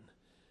burden.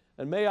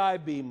 And may I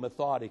be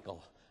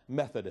methodical,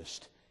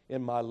 Methodist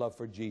in my love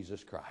for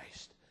Jesus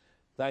Christ.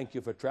 Thank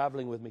you for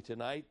traveling with me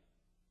tonight.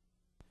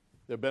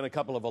 There have been a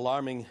couple of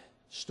alarming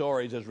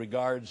stories as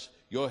regards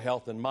your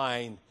health and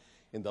mine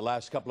in the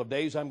last couple of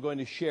days. I'm going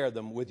to share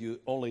them with you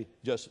only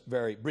just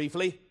very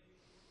briefly.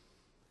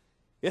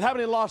 It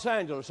happened in Los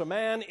Angeles. A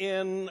man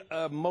in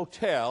a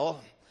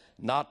motel,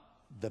 not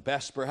the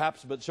best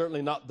perhaps, but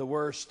certainly not the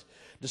worst,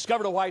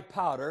 discovered a white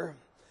powder.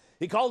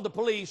 He called the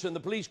police, and the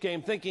police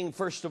came thinking,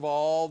 first of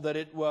all, that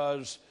it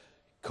was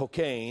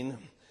cocaine.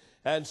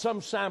 And some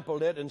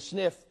sampled it and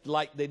sniffed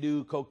like they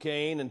do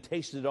cocaine and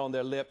tasted it on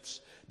their lips.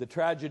 The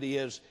tragedy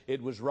is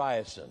it was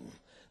ricin.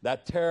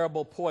 that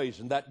terrible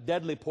poison, that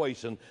deadly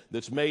poison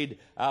that's made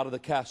out of the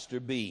castor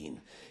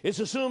bean. It's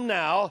assumed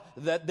now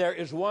that there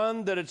is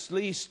one that is at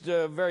least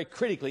very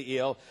critically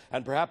ill,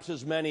 and perhaps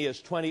as many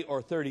as 20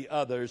 or 30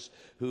 others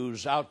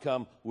whose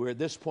outcome we're at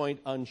this point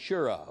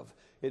unsure of.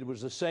 It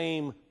was the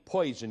same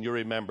poison, you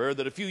remember,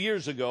 that a few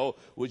years ago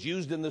was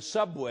used in the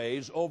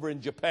subways over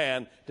in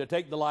Japan to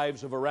take the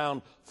lives of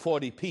around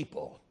 40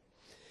 people.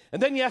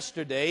 And then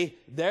yesterday,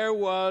 there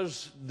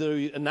was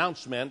the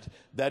announcement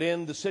that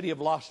in the city of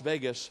Las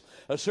Vegas,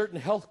 a certain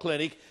health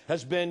clinic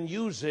has been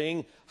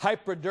using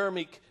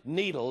hypodermic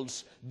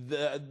needles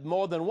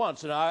more than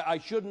once. And I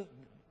shouldn't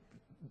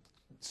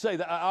say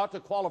that. I ought to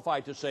qualify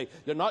to say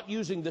they're not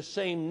using the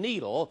same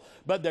needle,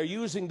 but they're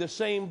using the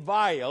same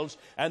vials,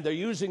 and they're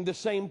using the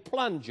same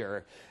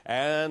plunger.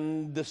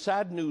 And the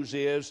sad news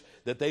is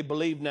that they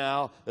believe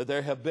now that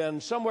there have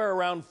been somewhere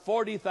around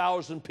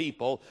 40,000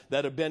 people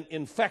that have been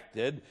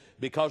infected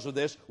because of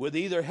this with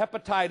either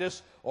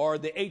hepatitis or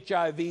the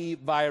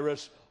HIV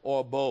virus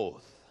or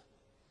both.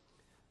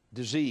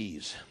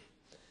 Disease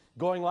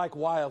going like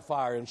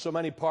wildfire in so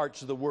many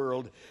parts of the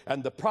world,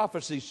 and the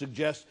prophecy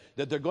suggests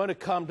that they're going to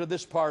come to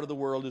this part of the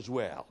world as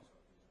well.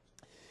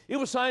 It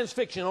was science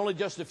fiction only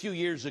just a few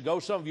years ago.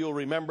 Some of you will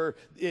remember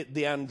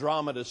the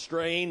Andromeda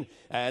strain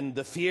and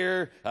the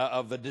fear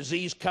of a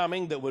disease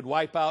coming that would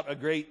wipe out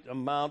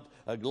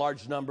a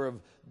large number of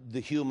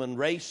the human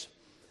race.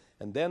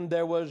 And then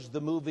there was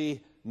the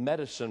movie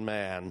Medicine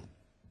Man,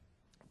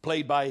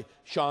 played by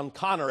Sean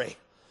Connery,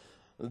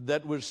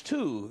 that was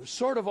too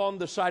sort of on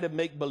the side of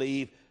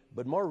make-believe.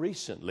 But more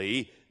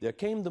recently, there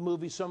came the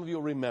movie, some of you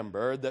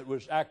remember, that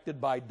was acted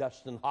by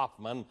Dustin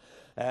Hoffman,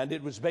 and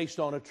it was based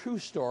on a true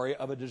story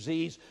of a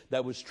disease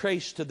that was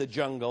traced to the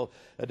jungle,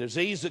 a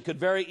disease that could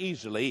very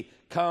easily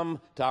come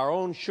to our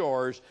own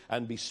shores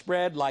and be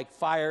spread like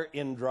fire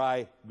in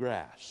dry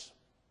grass.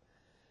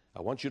 I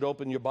want you to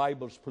open your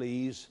Bibles,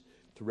 please,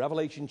 to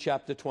Revelation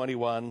chapter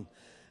 21,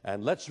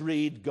 and let's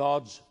read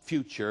God's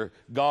future,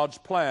 God's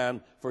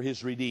plan for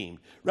His redeemed.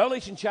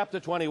 Revelation chapter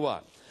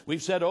 21.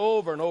 We've said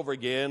over and over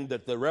again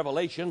that the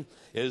revelation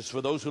is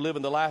for those who live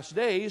in the last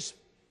days.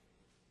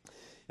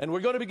 And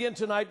we're going to begin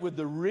tonight with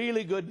the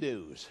really good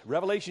news.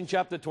 Revelation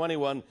chapter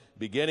 21,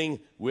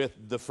 beginning with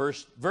the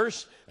first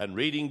verse and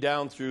reading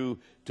down through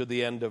to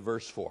the end of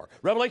verse 4.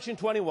 Revelation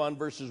 21,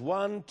 verses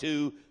 1,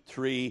 2,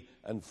 3,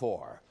 and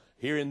 4.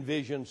 Here in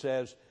vision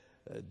says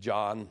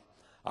John,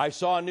 I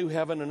saw a new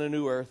heaven and a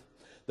new earth.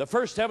 The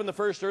first heaven, the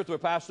first earth were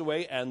passed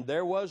away, and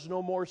there was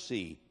no more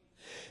sea.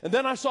 And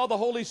then I saw the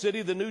holy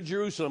city, the new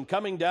Jerusalem,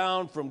 coming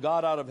down from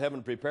God out of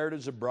heaven, prepared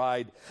as a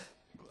bride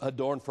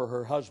adorned for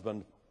her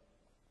husband.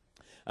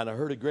 And I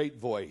heard a great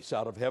voice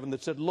out of heaven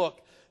that said,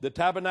 look, the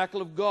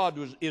tabernacle of God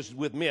is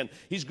with men.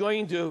 He's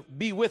going to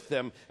be with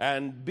them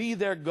and be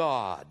their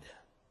God.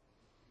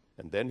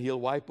 And then He'll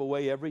wipe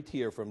away every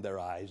tear from their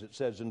eyes, it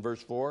says in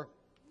verse 4.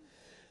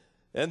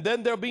 And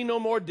then there'll be no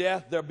more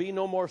death, there'll be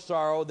no more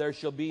sorrow, there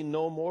shall be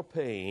no more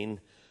pain,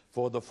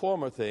 for the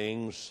former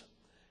things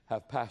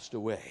have passed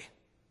away.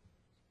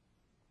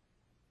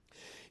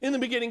 In the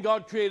beginning,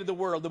 God created the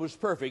world that was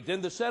perfect.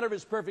 In the center of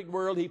His perfect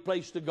world, He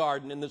placed a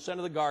garden. In the center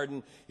of the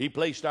garden, He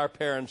placed our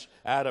parents,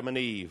 Adam and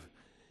Eve.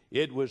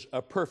 It was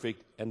a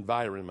perfect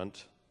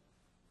environment.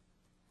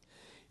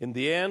 In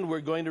the end, we're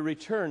going to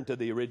return to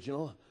the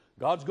original.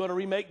 God's going to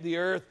remake the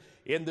earth.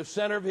 In the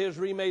center of His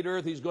remade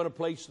earth, He's going to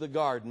place the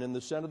garden. In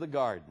the center of the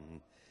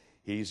garden,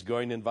 He's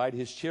going to invite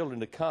His children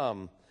to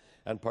come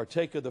and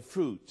partake of the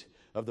fruit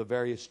of the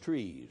various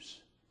trees.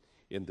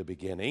 In the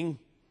beginning,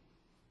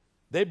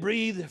 they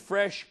breathed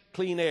fresh,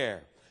 clean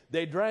air.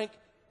 They drank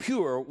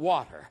pure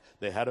water.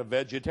 They had a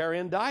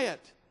vegetarian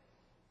diet.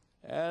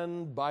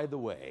 And by the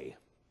way,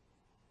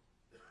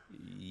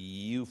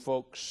 you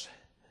folks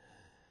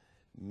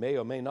may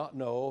or may not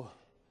know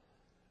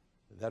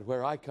that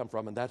where I come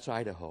from, and that's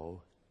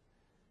Idaho,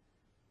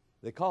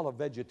 they call a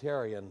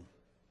vegetarian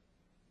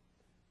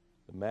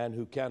the man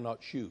who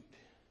cannot shoot.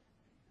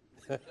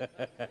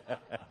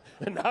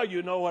 And now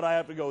you know what I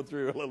have to go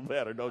through a little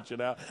better, don't you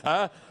now?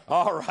 Huh?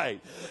 All right.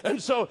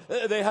 And so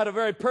they had a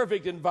very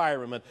perfect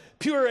environment.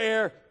 Pure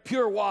air,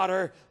 pure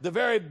water, the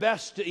very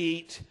best to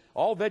eat.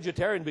 All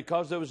vegetarian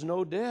because there was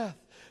no death.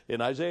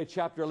 In Isaiah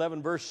chapter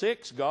 11, verse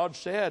 6, God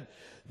said,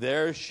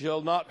 there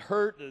shall not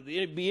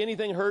be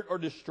anything hurt or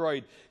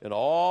destroyed in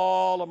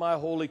all of my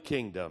holy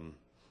kingdom.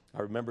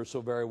 I remember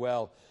so very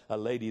well a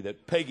lady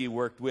that Peggy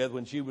worked with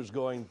when she was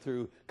going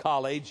through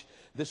college.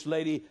 This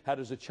lady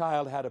as a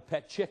child had a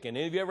pet chicken.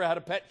 Any of you ever had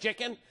a pet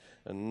chicken?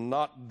 And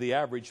not the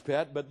average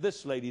pet, but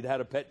this lady had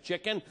a pet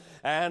chicken.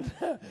 And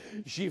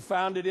she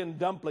found it in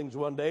dumplings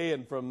one day,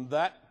 and from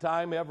that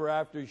time ever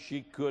after,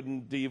 she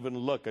couldn't even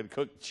look at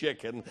cooked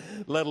chicken,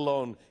 let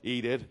alone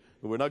eat it.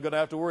 But we're not going to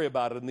have to worry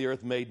about it in the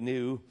earth made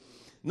new.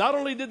 Not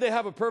only did they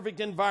have a perfect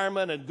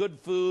environment and good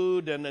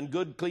food and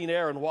good clean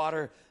air and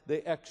water,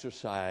 they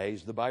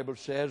exercised. The Bible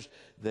says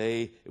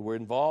they were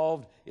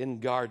involved in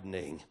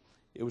gardening.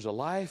 It was a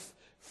life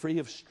free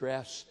of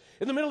stress.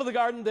 In the middle of the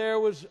garden there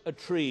was a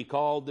tree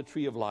called the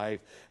tree of life,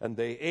 and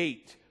they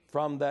ate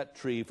from that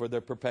tree for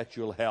their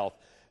perpetual health.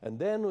 And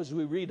then as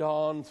we read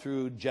on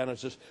through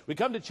Genesis, we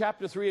come to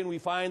chapter 3 and we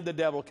find the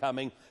devil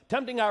coming,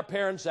 tempting our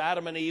parents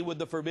Adam and Eve with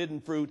the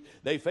forbidden fruit.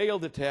 They fail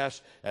the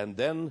test, and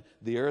then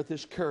the earth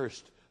is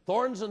cursed.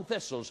 Thorns and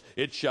thistles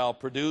it shall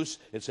produce.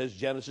 It says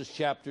Genesis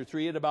chapter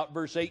 3 at about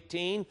verse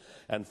 18.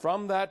 And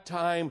from that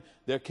time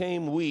there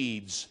came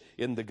weeds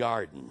in the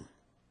garden.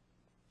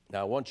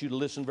 Now I want you to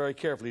listen very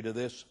carefully to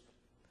this.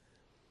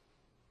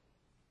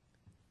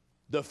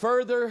 The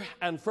further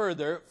and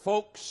further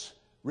folks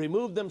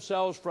remove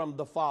themselves from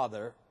the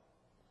Father,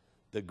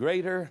 the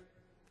greater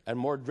and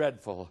more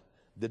dreadful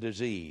the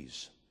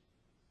disease.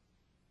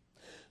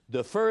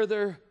 The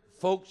further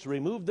folks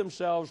remove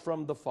themselves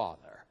from the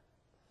Father,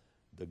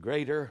 the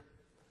greater,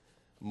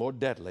 more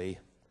deadly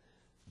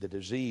the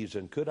disease.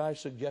 And could I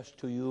suggest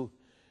to you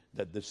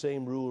that the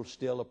same rule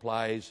still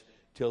applies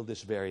till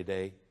this very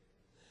day?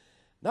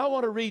 Now I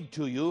want to read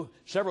to you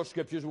several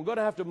scriptures. We're going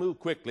to have to move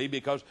quickly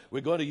because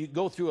we're going to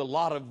go through a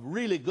lot of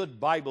really good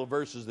Bible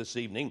verses this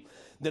evening.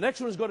 The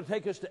next one is going to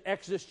take us to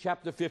Exodus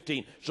chapter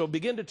 15. So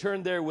begin to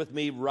turn there with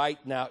me right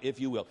now,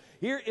 if you will.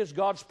 Here is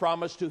God's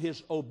promise to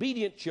his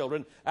obedient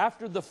children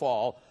after the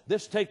fall.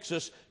 This takes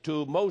us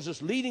to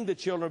Moses leading the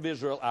children of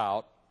Israel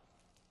out.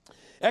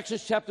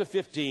 Exodus chapter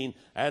 15,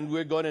 and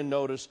we're going to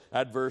notice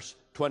at verse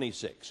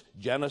 26.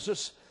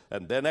 Genesis,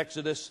 and then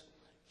Exodus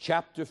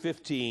chapter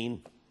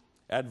 15,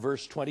 at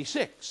verse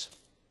 26.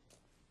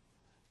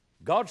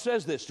 God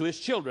says this to his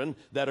children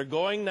that are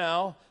going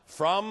now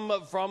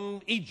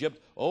from Egypt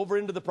over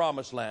into the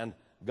promised land.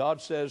 God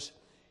says,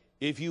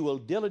 if you will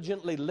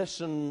diligently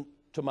listen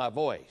to my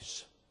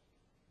voice,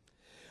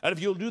 and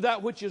if you'll do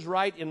that which is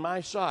right in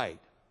my sight,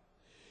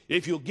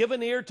 if you'll give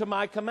an ear to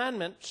my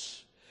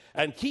commandments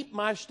and keep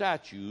my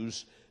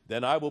statutes,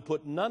 then I will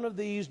put none of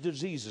these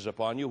diseases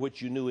upon you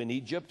which you knew in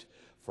Egypt,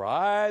 for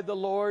I, the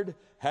Lord,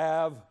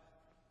 have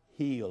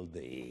healed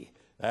thee.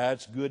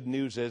 That's good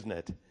news, isn't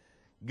it?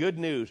 Good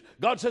news.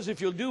 God says if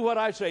you'll do what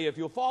I say, if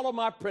you'll follow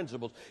my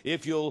principles,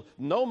 if you'll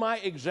know my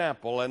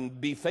example and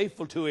be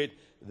faithful to it,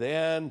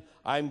 then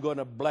I'm going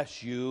to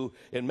bless you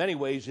in many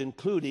ways,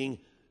 including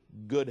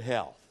good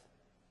health.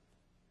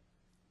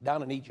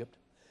 Down in Egypt,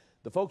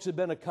 the folks had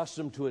been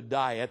accustomed to a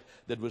diet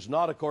that was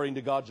not according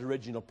to God's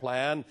original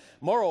plan.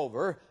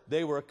 Moreover,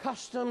 they were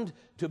accustomed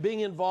to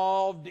being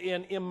involved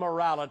in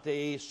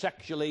immorality,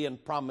 sexually,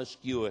 and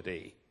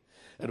promiscuity.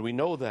 And we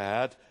know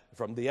that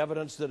from the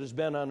evidence that has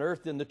been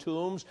unearthed in the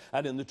tombs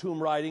and in the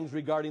tomb writings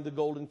regarding the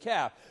golden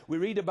calf. We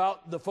read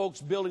about the folks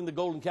building the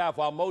golden calf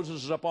while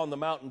Moses is up on the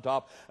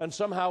mountaintop, and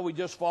somehow we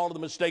just fall to the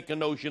mistaken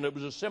notion it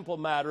was a simple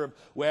matter of,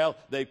 well,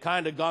 they've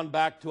kind of gone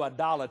back to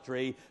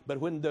idolatry.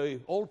 But when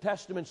the Old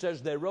Testament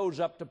says they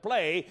rose up to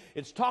play,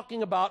 it's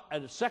talking about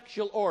a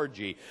sexual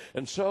orgy.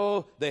 And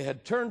so they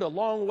had turned a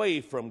long way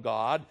from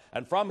God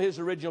and from his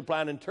original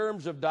plan in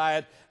terms of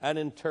diet and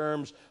in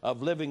terms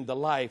of living the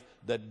life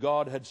that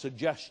God had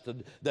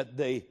suggested that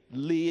they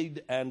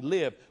lead and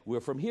live. We're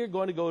from here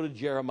going to go to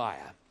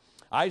Jeremiah,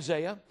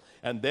 Isaiah,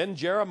 and then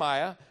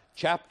Jeremiah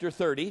chapter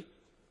 30,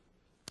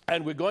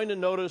 and we're going to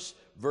notice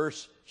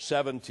verse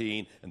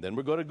 17, and then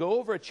we're going to go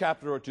over a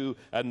chapter or two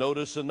and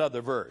notice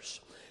another verse.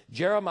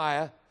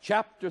 Jeremiah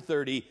chapter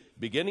 30,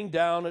 beginning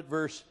down at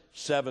verse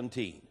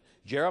 17.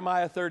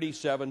 Jeremiah 30,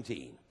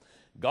 17.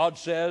 God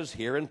says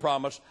here in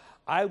promise,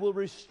 I will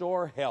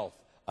restore health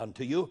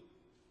unto you.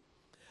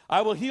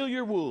 I will heal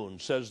your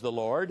wounds, says the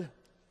Lord,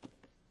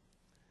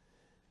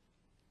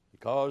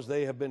 because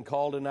they have been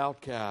called an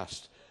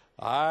outcast.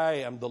 I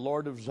am the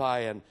Lord of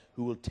Zion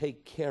who will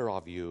take care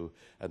of you.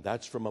 And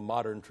that's from a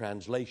modern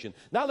translation.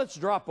 Now let's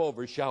drop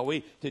over, shall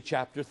we, to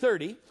chapter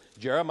 30,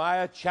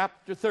 Jeremiah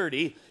chapter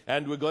 30,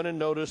 and we're going to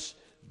notice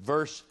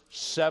verse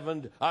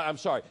 7,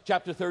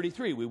 chapter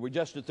 33. We were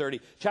just at 30.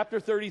 Chapter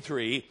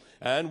 33,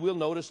 and we'll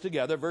notice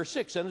together verse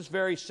 6, and it's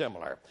very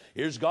similar.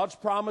 Here's God's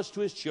promise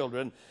to his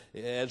children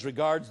as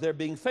regards their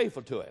being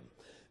faithful to him.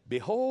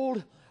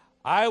 Behold,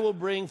 I will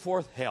bring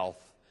forth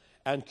health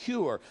and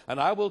cure, and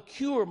I will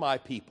cure my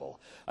people,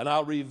 and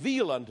I'll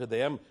reveal unto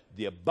them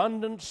the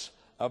abundance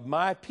of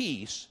my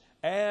peace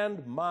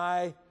and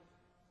my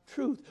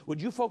truth.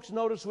 Would you folks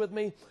notice with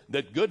me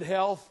that good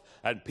health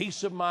and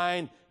peace of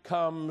mind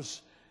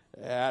comes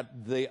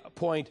at the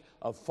point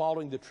of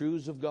following the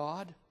truths of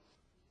God?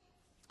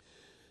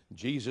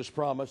 Jesus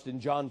promised in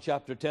John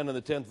chapter 10 and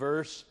the 10th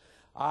verse,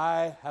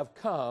 I have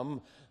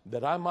come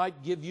that I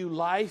might give you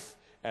life,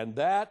 and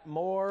that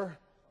more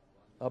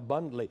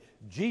abundantly.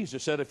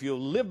 Jesus said, if you'll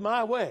live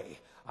my way,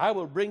 I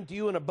will bring to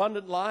you an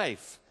abundant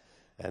life.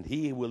 And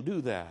he will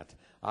do that.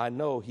 I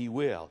know he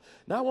will.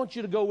 Now I want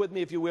you to go with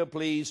me, if you will,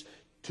 please,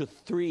 to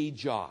 3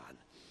 John.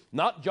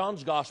 Not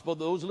John's gospel,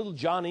 those little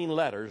Johnine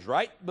letters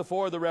right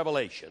before the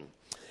Revelation.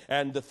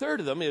 And the third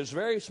of them is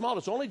very small.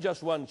 It's only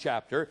just one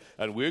chapter,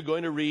 and we're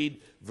going to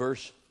read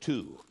verse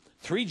 2.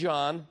 3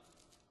 John,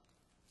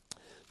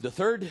 the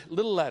third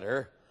little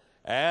letter,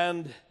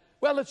 and,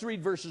 well, let's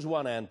read verses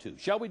 1 and 2.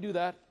 Shall we do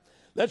that?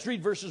 Let's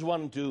read verses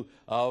 1 and 2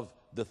 of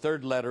the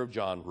third letter of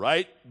John,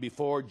 right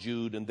before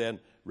Jude and then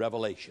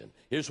Revelation.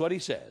 Here's what he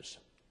says.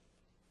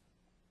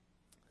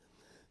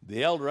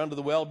 the elder unto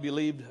the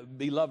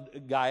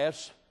well-beloved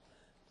Gaius,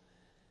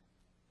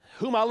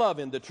 whom I love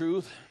in the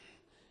truth.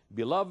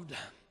 Beloved,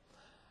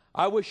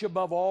 I wish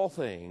above all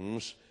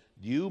things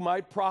you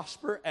might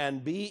prosper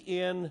and be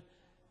in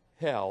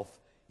health,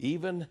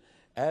 even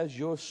as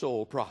your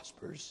soul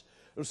prospers.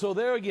 And so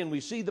there again we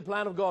see the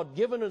plan of God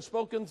given and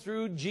spoken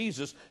through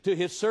Jesus to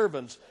his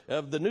servants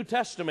of the New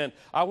Testament.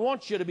 I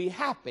want you to be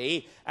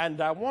happy,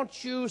 and I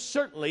want you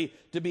certainly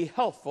to be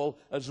healthful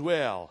as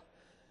well.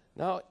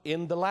 Now,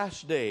 in the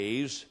last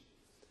days,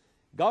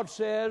 God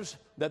says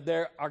that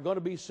there are going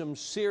to be some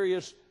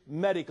serious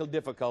medical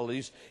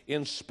difficulties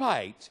in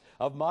spite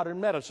of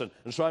modern medicine.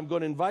 And so I'm going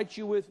to invite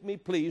you with me,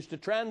 please, to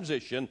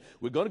transition.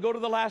 We're going to go to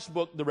the last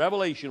book, the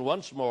Revelation,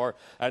 once more,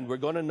 and we're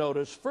going to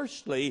notice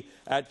firstly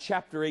at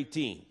chapter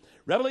 18.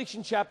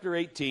 Revelation chapter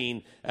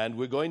 18, and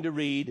we're going to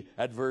read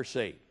at verse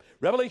 8.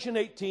 Revelation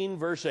 18,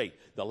 verse 8,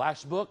 the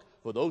last book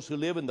for those who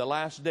live in the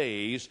last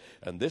days.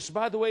 And this,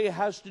 by the way,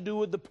 has to do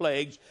with the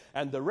plagues.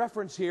 And the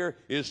reference here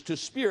is to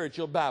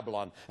spiritual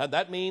Babylon. And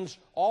that means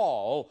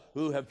all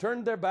who have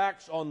turned their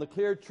backs on the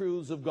clear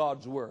truths of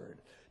God's Word.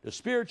 To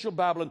spiritual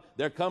Babylon,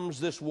 there comes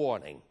this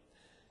warning.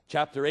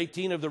 Chapter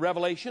 18 of the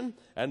Revelation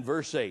and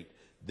verse 8.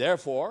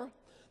 Therefore,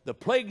 the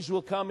plagues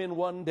will come in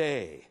one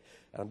day.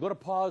 And I'm going to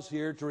pause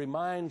here to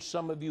remind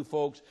some of you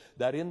folks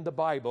that in the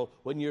Bible,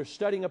 when you're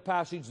studying a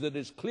passage that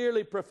is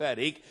clearly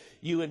prophetic,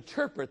 you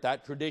interpret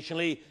that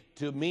traditionally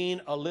to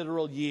mean a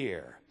literal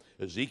year.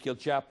 Ezekiel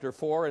chapter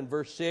 4 and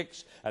verse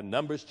 6 and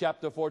Numbers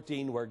chapter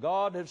 14, where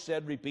God has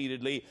said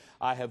repeatedly,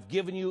 I have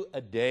given you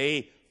a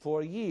day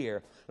for a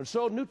year. And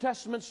so New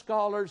Testament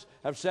scholars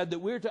have said that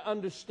we're to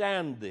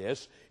understand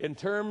this in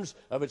terms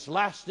of its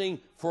lasting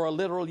for a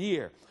literal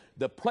year.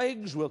 The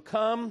plagues will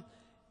come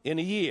in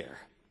a year.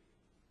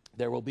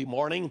 There will be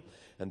mourning,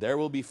 and there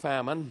will be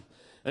famine,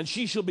 and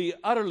she shall be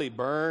utterly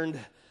burned,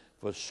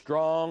 for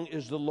strong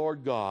is the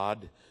Lord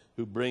God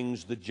who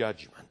brings the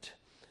judgment.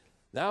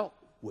 Now,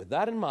 with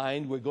that in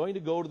mind, we're going to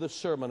go to the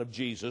sermon of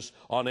Jesus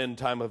on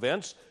end-time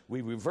events.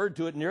 We referred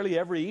to it nearly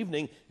every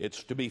evening.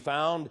 It's to be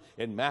found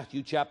in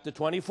Matthew chapter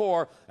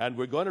 24, and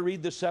we're going to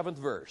read the 7th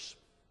verse.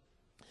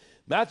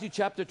 Matthew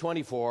chapter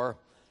 24,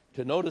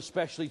 to note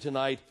especially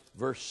tonight,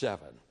 verse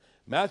 7.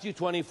 Matthew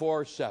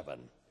 24, 7.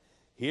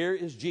 Here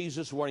is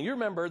Jesus' warning. You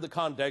remember the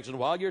context, and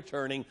while you're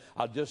turning,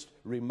 I'll just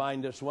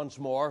remind us once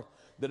more.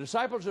 The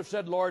disciples have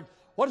said, Lord,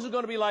 what is it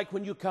going to be like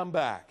when you come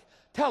back?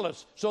 Tell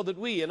us so that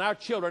we and our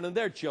children and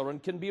their children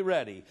can be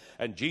ready.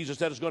 And Jesus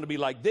said it's going to be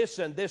like this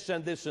and this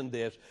and this and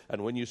this.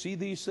 And when you see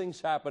these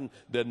things happen,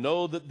 then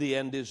know that the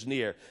end is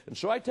near. And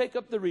so I take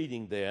up the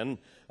reading then,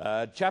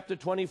 chapter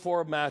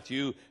 24 of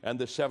Matthew and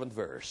the 7th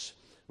verse,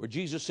 where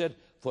Jesus said,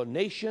 for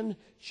nation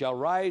shall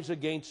rise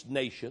against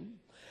nation,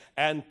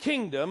 and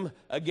kingdom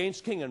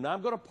against kingdom. Now,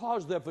 I'm going to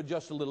pause there for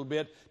just a little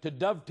bit to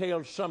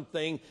dovetail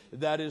something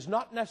that is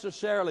not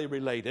necessarily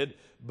related,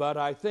 but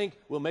I think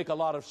will make a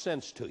lot of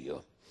sense to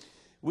you.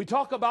 We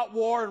talk about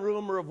war and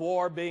rumor of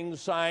war being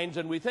signs,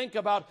 and we think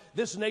about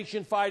this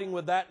nation fighting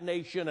with that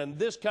nation and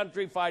this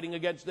country fighting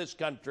against this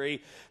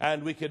country,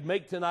 and we could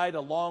make tonight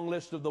a long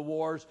list of the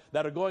wars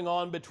that are going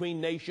on between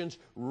nations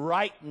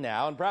right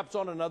now, and perhaps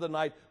on another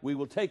night we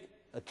will take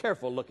a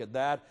careful look at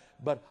that.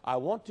 But I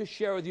want to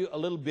share with you a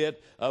little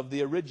bit of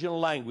the original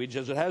language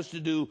as it has to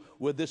do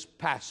with this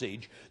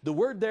passage. The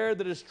word there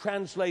that is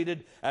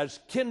translated as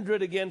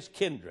kindred against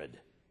kindred.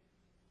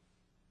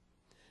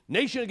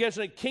 Nation against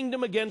nation,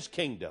 kingdom against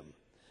kingdom.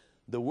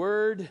 The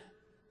word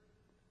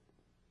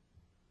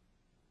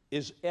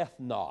is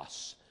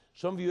ethnos.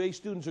 Some of you A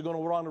students are going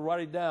to want to write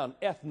it down.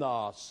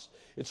 Ethnos.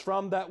 It's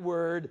from that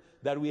word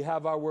that we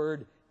have our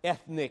word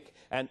ethnic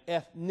and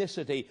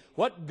ethnicity.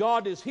 What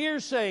God is here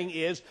saying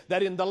is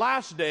that in the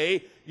last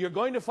day, you're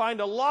going to find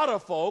a lot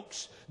of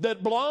folks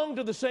that belong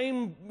to the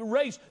same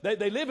race.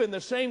 They live in the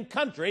same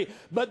country,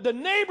 but the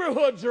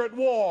neighborhoods are at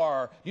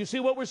war. You see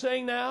what we're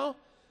saying now?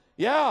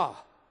 Yeah.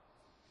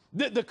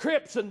 The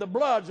Crips and the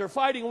Bloods are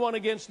fighting one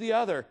against the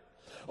other.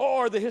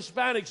 Or the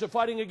Hispanics are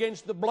fighting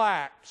against the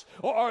blacks.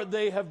 Or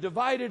they have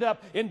divided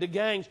up into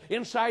gangs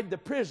inside the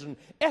prison.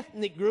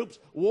 Ethnic groups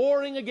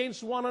warring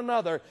against one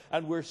another.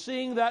 And we're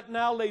seeing that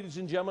now, ladies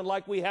and gentlemen,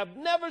 like we have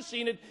never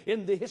seen it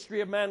in the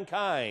history of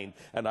mankind.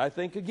 And I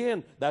think,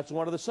 again, that's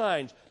one of the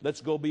signs.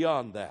 Let's go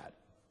beyond that.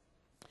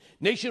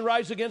 Nation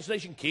rise against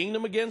nation,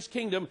 kingdom against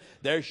kingdom.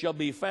 There shall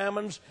be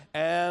famines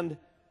and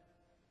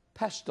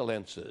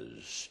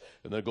pestilences.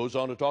 And then it goes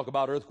on to talk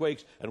about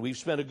earthquakes, and we've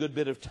spent a good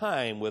bit of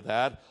time with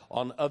that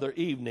on other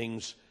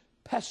evenings.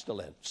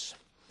 Pestilence.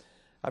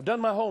 I've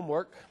done my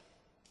homework.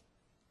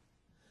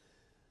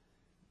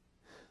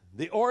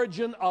 The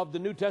origin of the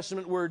New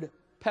Testament word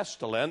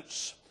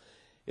pestilence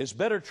is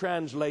better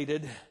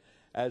translated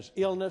as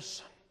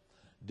illness,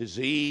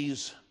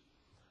 disease,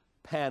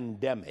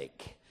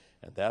 pandemic.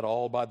 And that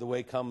all, by the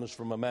way, comes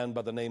from a man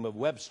by the name of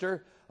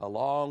Webster,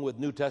 along with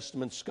New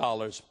Testament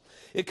scholars.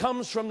 It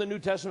comes from the New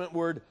Testament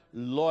word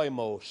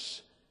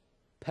loimos,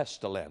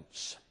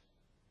 pestilence.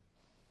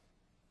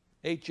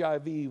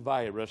 HIV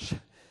virus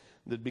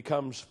that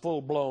becomes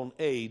full-blown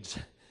AIDS.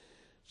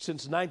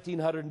 Since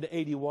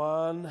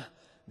 1981,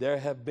 there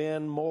have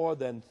been more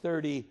than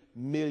 30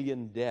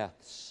 million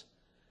deaths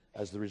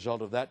as the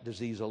result of that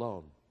disease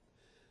alone.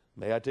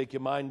 May I take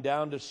your mind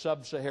down to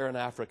sub-Saharan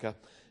Africa?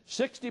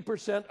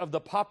 60% of the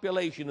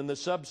population in the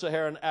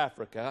sub-Saharan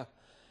Africa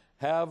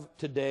have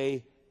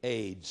today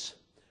AIDS.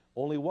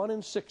 Only 1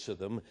 in 6 of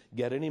them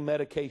get any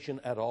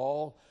medication at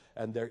all,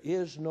 and there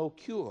is no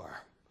cure.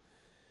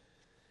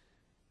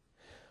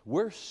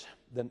 Worse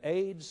than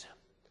AIDS,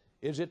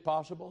 is it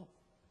possible?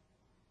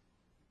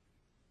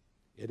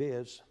 It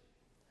is.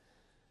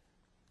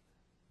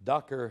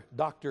 Dr.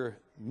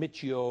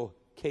 Michio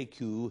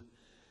Kaku,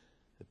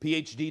 a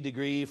PhD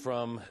degree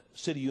from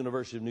City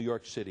University of New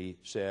York City,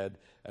 said,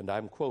 and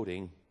I'm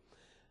quoting,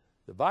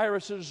 "The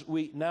viruses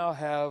we now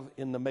have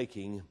in the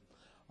making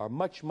are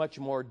much, much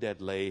more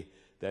deadly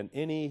than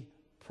any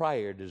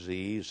prior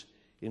disease,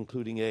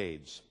 including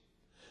AIDS."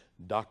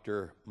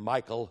 Dr.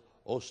 Michael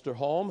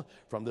Osterholm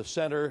from the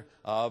Center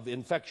of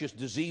Infectious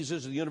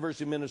Diseases at the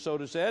University of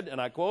Minnesota said,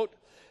 and I quote,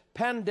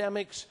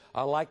 "Pandemics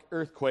are like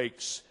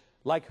earthquakes,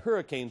 like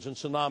hurricanes and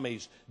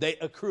tsunamis. They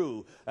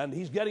accrue." And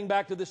he's getting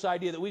back to this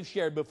idea that we've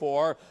shared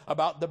before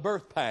about the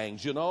birth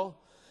pangs, you know.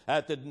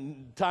 At the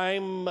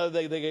time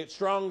they get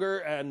stronger,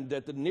 and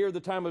near the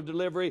time of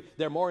delivery,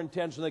 they're more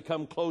intense and they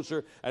come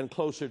closer and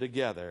closer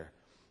together.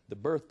 The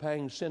birth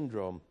pang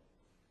syndrome.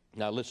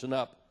 Now listen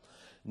up.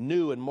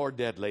 New and more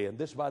deadly. And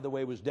this, by the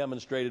way, was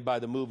demonstrated by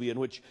the movie in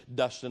which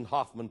Dustin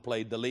Hoffman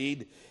played the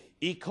lead.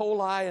 E.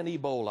 coli and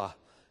Ebola.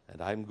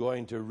 And I'm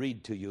going to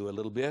read to you a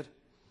little bit.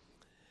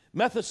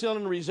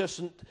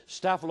 Methicillin-resistant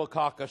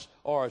Staphylococcus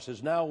aureus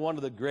is now one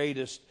of the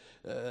greatest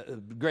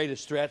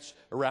threats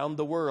around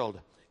the world.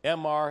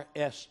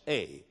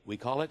 MRSA, we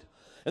call it.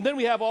 And then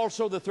we have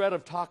also the threat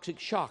of toxic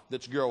shock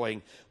that's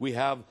growing. We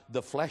have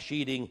the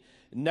flesh-eating,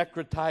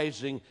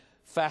 necrotizing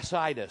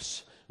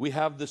fasciitis. We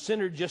have the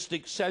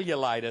synergistic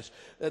cellulitis.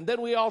 And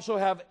then we also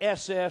have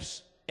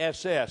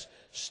SSSS,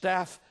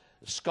 staph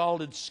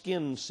scalded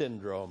skin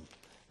syndrome.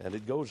 And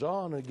it goes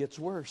on and it gets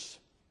worse.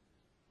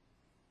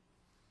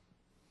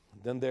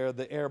 Then there are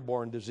the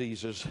airborne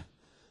diseases,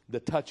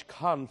 the touch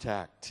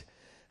contact.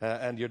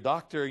 And your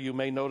doctor, you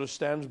may notice,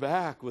 stands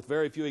back with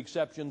very few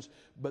exceptions,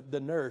 but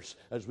the nurse,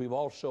 as we've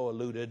also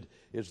alluded,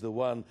 is the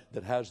one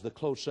that has the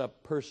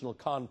close-up personal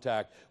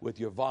contact with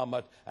your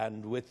vomit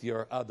and with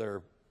your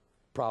other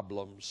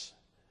problems.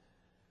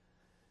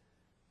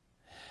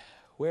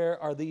 Where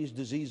are these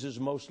diseases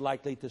most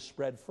likely to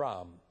spread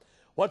from?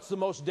 What's the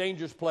most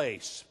dangerous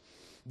place?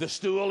 The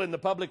stool in the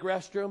public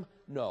restroom?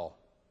 No.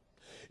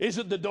 Is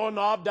it the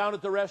doorknob down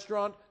at the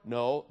restaurant?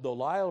 No. Though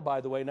Lyle,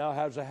 by the way, now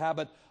has a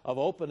habit of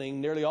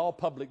opening nearly all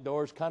public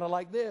doors kind of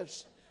like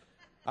this.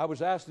 I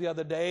was asked the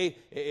other day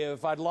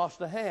if I'd lost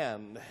a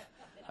hand.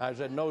 I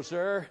said, "No,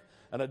 sir,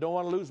 and I don't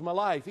want to lose my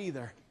life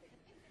either."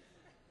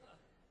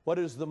 What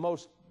is the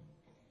most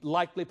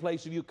likely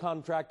place of you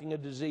contracting a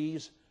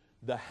disease?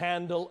 The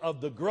handle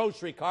of the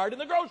grocery cart in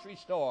the grocery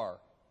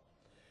store.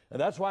 And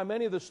that's why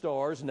many of the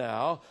stores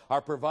now are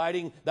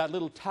providing that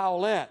little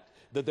towelette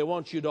that they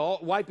want you to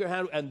wipe your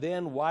hand and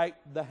then wipe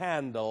the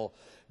handle,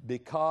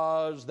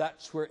 because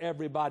that's where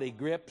everybody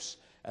grips,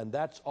 and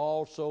that's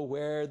also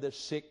where the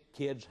sick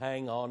kids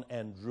hang on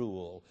and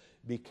drool.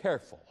 Be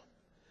careful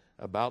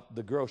about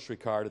the grocery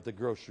cart at the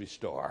grocery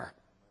store.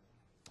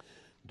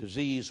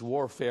 Disease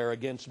warfare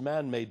against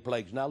man-made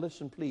plagues. Now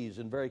listen, please,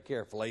 and very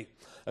carefully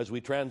as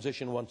we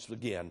transition once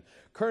again.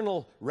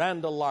 Colonel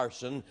Randall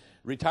Larson,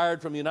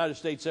 retired from the United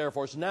States Air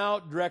Force, now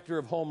Director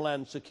of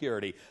Homeland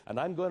Security. And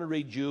I'm going to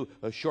read you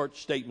a short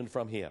statement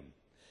from him.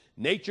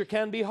 "Nature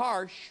can be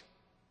harsh.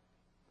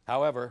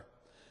 However,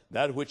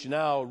 that which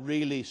now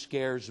really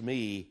scares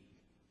me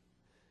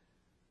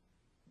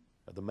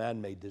are the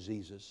man-made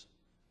diseases."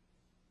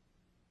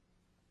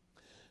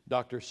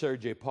 Dr.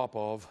 Sergei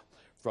Popov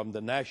from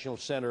the National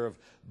Center of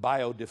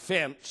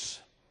Biodefense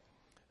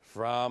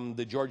from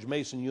the George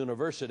Mason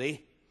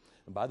University.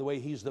 And by the way,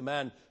 he's the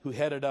man who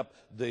headed up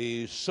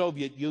the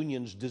Soviet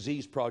Union's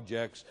disease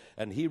projects,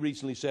 and he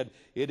recently said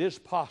it is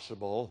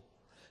possible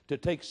to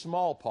take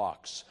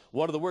smallpox,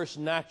 one of the worst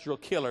natural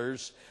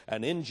killers,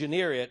 and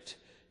engineer it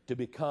to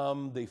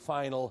become the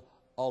final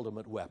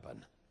ultimate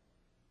weapon.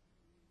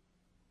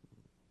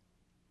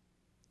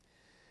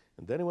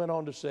 And then he went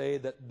on to say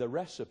that the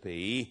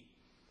recipe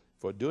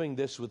for doing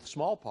this with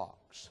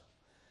smallpox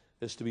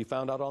is to be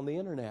found out on the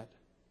internet.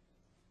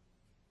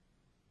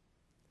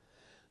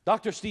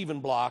 Dr.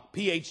 Stephen Block,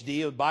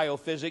 PhD of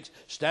biophysics,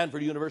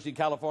 Stanford University,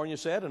 California,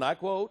 said, and I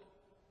quote,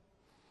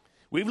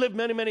 "We've lived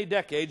many, many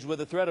decades with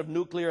the threat of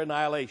nuclear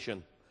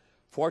annihilation.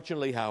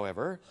 Fortunately,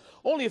 however,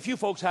 only a few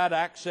folks had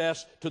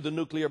access to the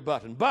nuclear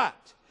button.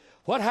 But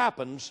what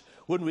happens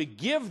when we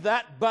give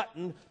that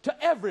button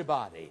to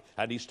everybody?"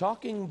 And he's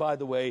talking, by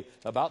the way,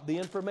 about the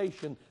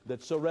information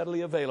that's so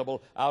readily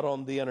available out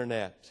on the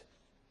internet.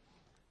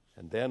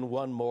 And then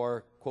one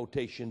more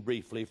quotation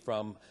briefly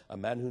from a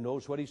man who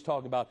knows what he's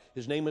talking about.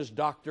 His name is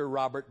Dr.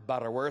 Robert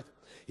Butterworth.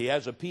 He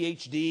has a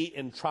PhD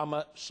in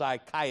trauma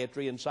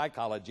psychiatry and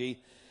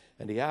psychology.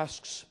 And he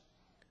asks,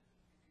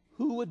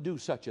 who would do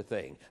such a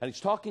thing? And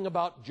he's talking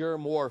about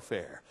germ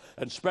warfare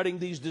and spreading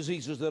these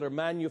diseases that are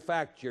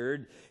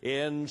manufactured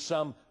in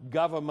some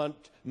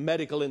government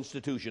medical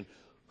institution.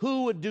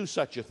 Who would do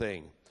such a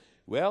thing?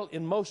 Well,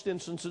 in most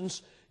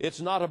instances,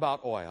 it's not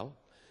about oil,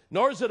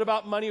 nor is it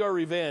about money or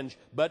revenge,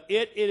 but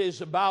it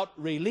is about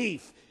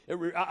relief.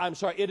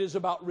 It is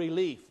about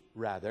relief,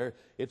 rather.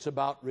 It's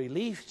about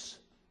relief,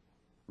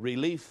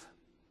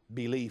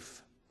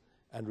 belief,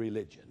 and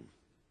religion.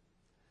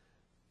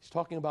 He's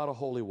talking about a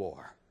holy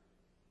war.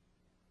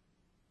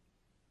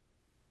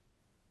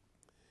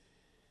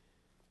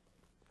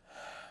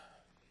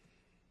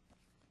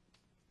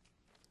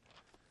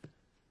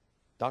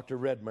 Dr.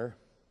 Redmer,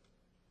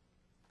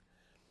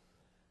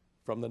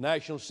 from the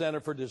National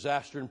Center for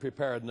Disaster and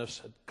Preparedness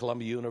at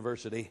Columbia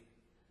University,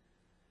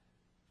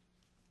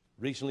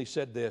 recently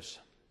said this: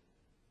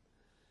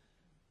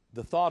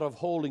 the thought of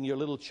holding your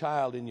little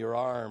child in your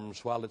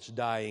arms while it's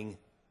dying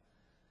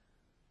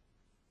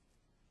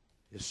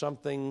is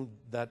something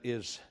that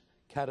is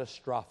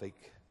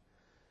catastrophic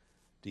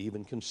to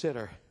even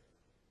consider.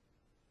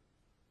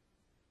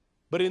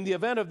 But in the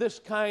event of this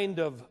kind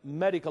of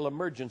medical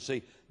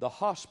emergency, the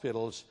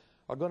hospitals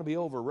are going to be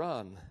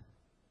overrun.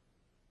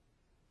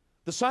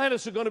 The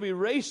scientists are going to be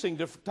racing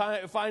to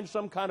find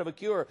some kind of a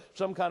cure,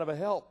 some kind of a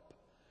help.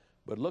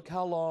 But look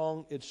how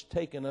long it's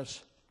taken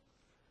us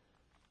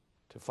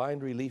to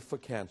find relief for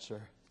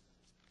cancer.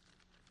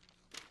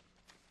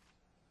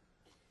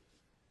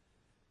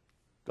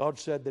 God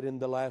said that in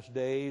the last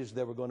days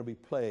there were going to be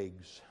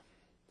plagues.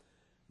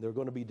 There were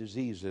going to be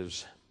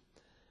diseases,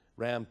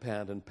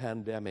 rampant and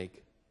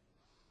pandemic.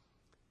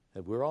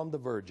 And we're on the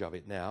verge of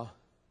it now.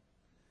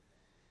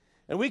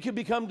 And we could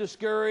become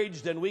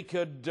discouraged, and we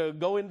could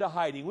go into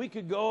hiding. We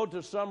could go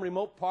to some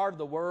remote part of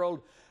the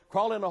world,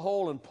 crawl in a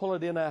hole and pull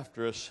it in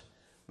after us.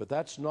 But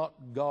that's not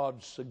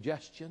God's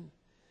suggestion.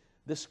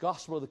 This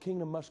gospel of the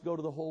kingdom must go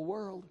to the whole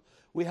world.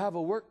 We have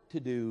a work to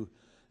do,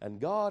 and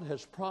God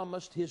has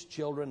promised His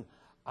children,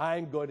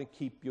 I'm going to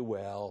keep you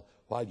well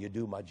while you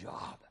do my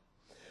job.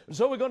 And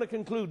so we're going to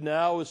conclude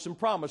now with some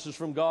promises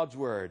from God's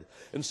Word.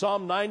 In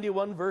Psalm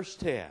 91, verse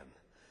 10,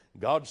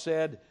 God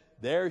said,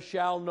 there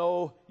shall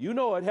no, you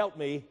know it, help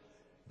me,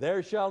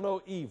 there shall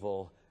no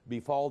evil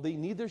befall thee,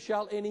 neither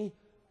shall any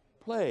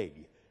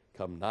plague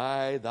come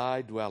nigh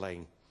thy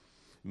dwelling.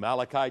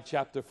 Malachi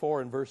chapter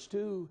 4 and verse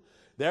 2,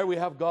 there we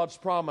have God's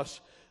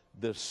promise,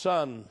 the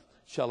sun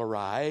shall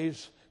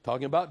arise,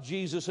 talking about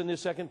Jesus and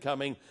His second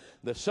coming,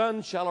 the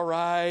sun shall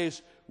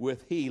arise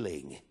with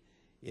healing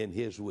in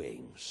His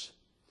wings.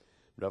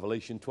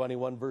 Revelation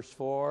 21 verse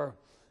 4,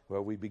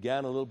 where we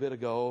began a little bit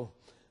ago,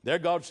 there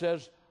God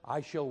says,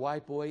 I shall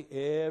wipe away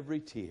every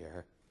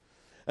tear.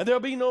 And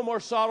there'll be no more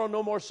sorrow,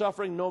 no more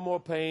suffering, no more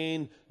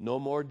pain, no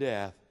more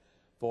death,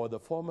 for the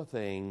former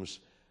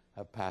things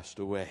have passed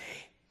away.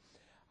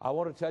 I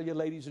want to tell you,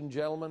 ladies and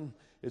gentlemen,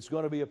 it's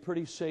going to be a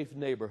pretty safe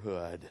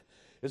neighborhood.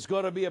 It's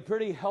going to be a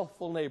pretty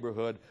healthful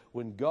neighborhood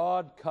when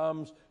God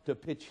comes to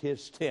pitch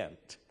His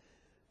tent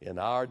in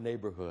our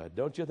neighborhood.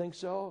 Don't you think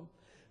so?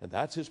 And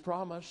that's His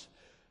promise.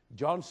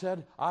 John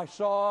said, I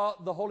saw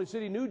the holy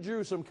city, New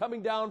Jerusalem,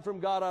 coming down from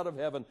God out of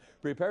heaven,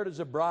 prepared as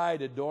a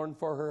bride adorned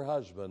for her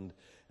husband.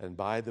 And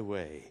by the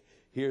way,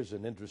 here's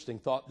an interesting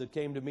thought that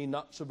came to me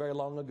not so very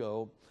long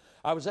ago.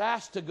 I was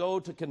asked to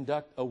go to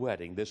conduct a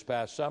wedding this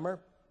past summer.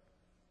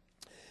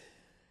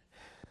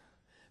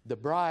 The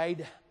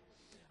bride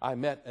I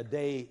met a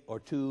day or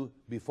two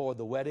before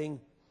the wedding,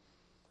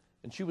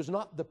 and she was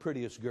not the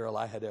prettiest girl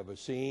I had ever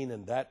seen,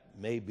 and that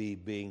may be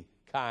being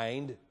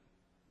kind.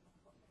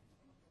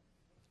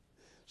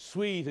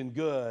 Sweet and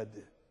good,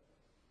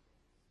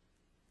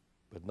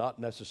 but not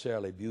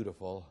necessarily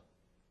beautiful.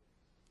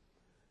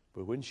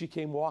 But when she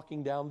came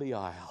walking down the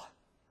aisle,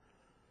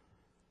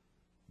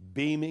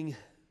 beaming,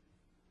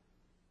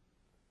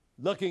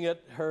 looking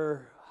at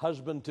her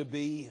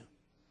husband-to-be,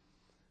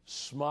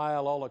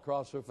 smile all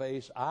across her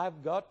face,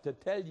 I've got to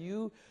tell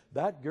you,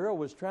 that girl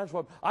was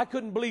transformed. I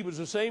couldn't believe it was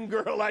the same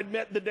girl I'd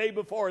met the day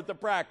before at the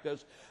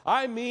practice.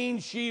 I mean,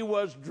 she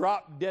was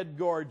drop-dead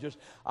gorgeous.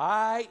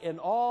 I, in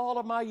all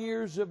of my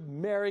years of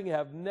marrying,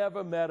 have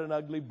never met an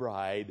ugly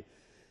bride.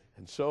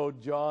 And so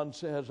John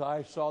says,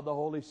 I saw the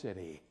holy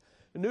city.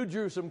 New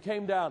Jerusalem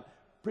came down,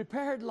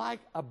 prepared like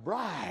a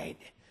bride,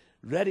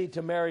 ready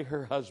to marry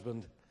her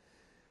husband.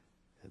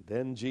 And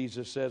then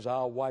Jesus says,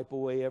 I'll wipe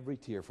away every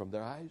tear from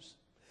their eyes.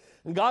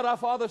 And God our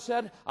Father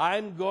said,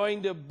 I'm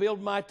going to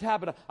build my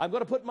tabernacle. I'm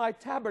going to put my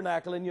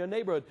tabernacle in your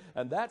neighborhood.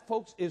 And that,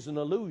 folks, is an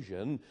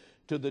allusion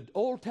to the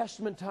Old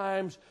Testament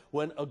times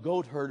when a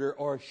goat herder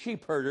or a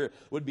sheep herder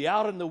would be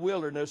out in the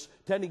wilderness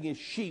tending his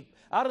sheep,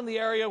 out in the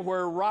area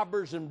where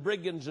robbers and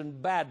brigands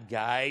and bad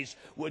guys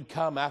would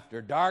come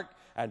after dark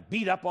and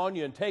beat up on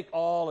you and take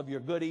all of your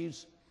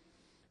goodies.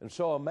 And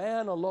so a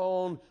man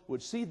alone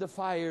would see the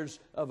fires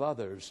of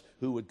others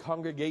who would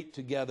congregate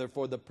together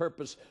for the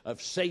purpose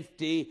of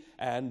safety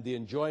and the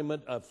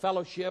enjoyment of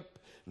fellowship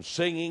and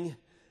singing.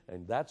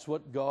 And that's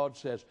what God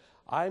says.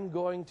 I'm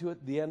going to,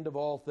 at the end of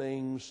all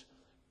things,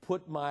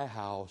 put my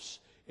house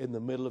in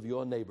the middle of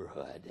your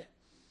neighborhood.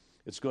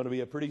 It's going to be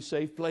a pretty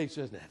safe place,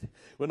 isn't it?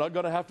 We're not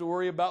going to have to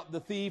worry about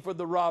the thief or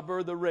the robber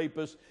or the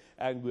rapist,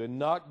 and we're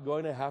not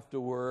going to have to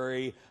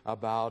worry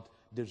about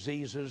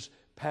diseases,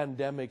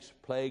 pandemics,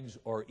 plagues,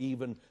 or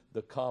even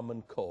the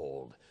common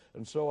cold.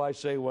 And so I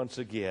say once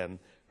again,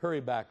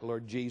 hurry back,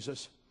 Lord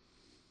Jesus.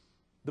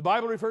 The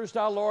Bible refers to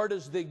our Lord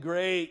as the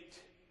great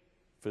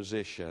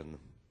physician,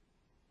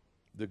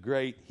 the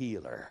great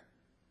healer.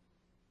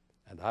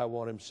 And I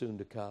want him soon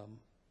to come.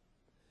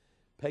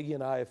 Peggy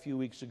and I, a few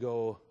weeks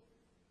ago,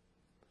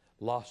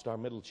 lost our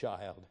middle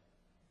child.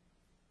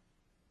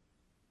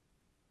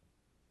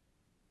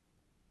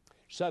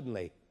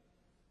 Suddenly,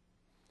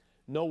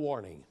 no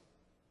warning.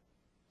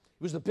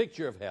 It was the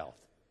picture of health.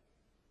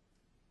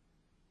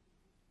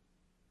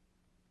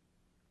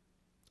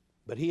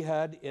 But he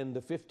had, in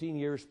the 15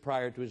 years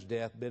prior to his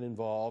death, been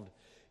involved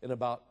in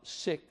about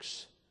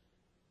 6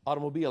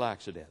 automobile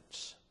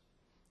accidents.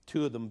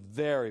 2 of them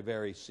very,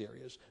 very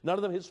serious. None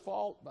of them his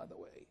fault, by the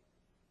way.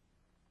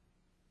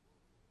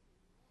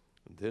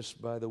 This,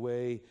 by the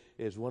way,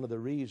 is one of the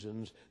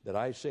reasons that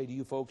I say to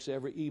you folks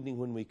every evening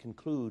when we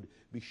conclude,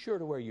 be sure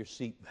to wear your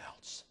seat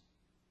belts.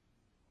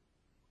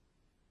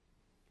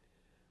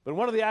 But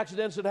one of the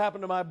accidents that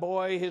happened to my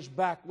boy, his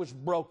back was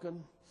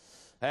broken,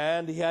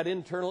 and he had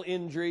internal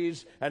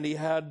injuries, and he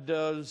had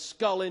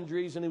skull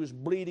injuries, and he was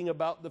bleeding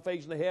about the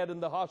face and the head,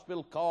 and the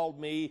hospital called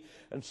me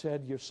and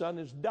said, your son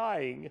is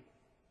dying.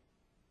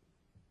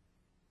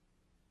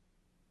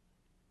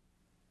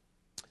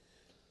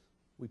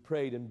 We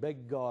prayed and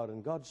begged God,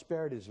 and God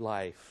spared his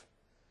life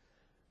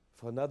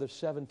for another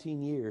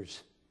 17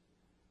 years.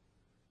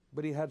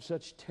 But he had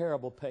such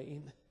terrible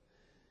pain.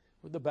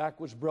 The back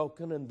was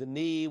broken, and the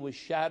knee was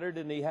shattered,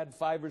 and he had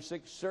 5 or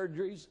 6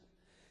 surgeries.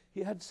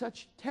 He had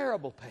such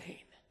terrible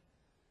pain.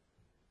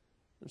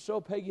 And so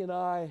Peggy and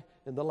I,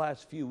 in the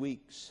last few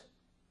weeks,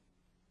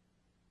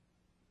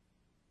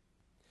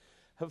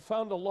 have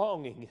found a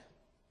longing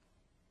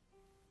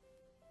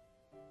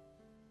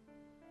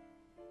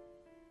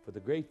for the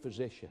great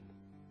physician,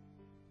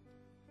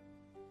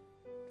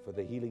 for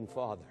the healing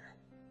Father.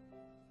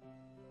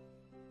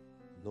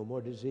 No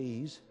more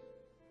disease,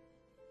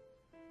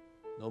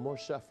 no more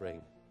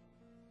suffering,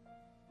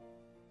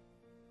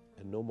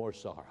 and no more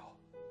sorrow.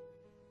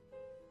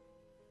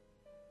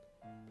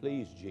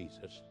 Please,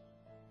 Jesus,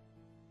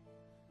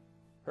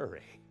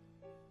 hurry.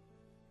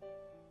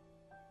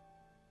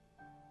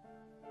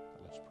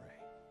 Let's pray.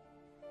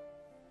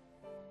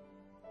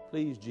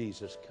 Please,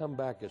 Jesus, come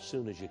back as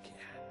soon as you can.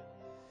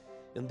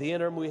 In the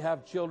interim, we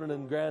have children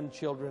and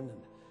grandchildren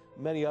and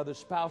many other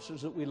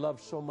spouses that we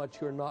love so much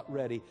who are not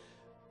ready.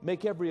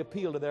 Make every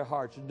appeal to their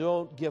hearts.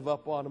 Don't give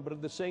up on them, but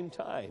at the same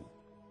time,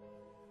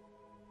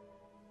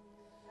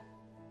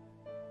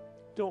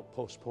 don't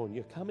postpone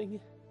your coming.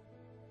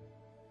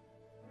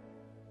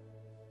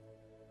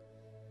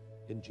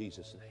 In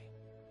Jesus' name,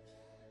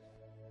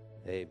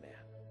 amen.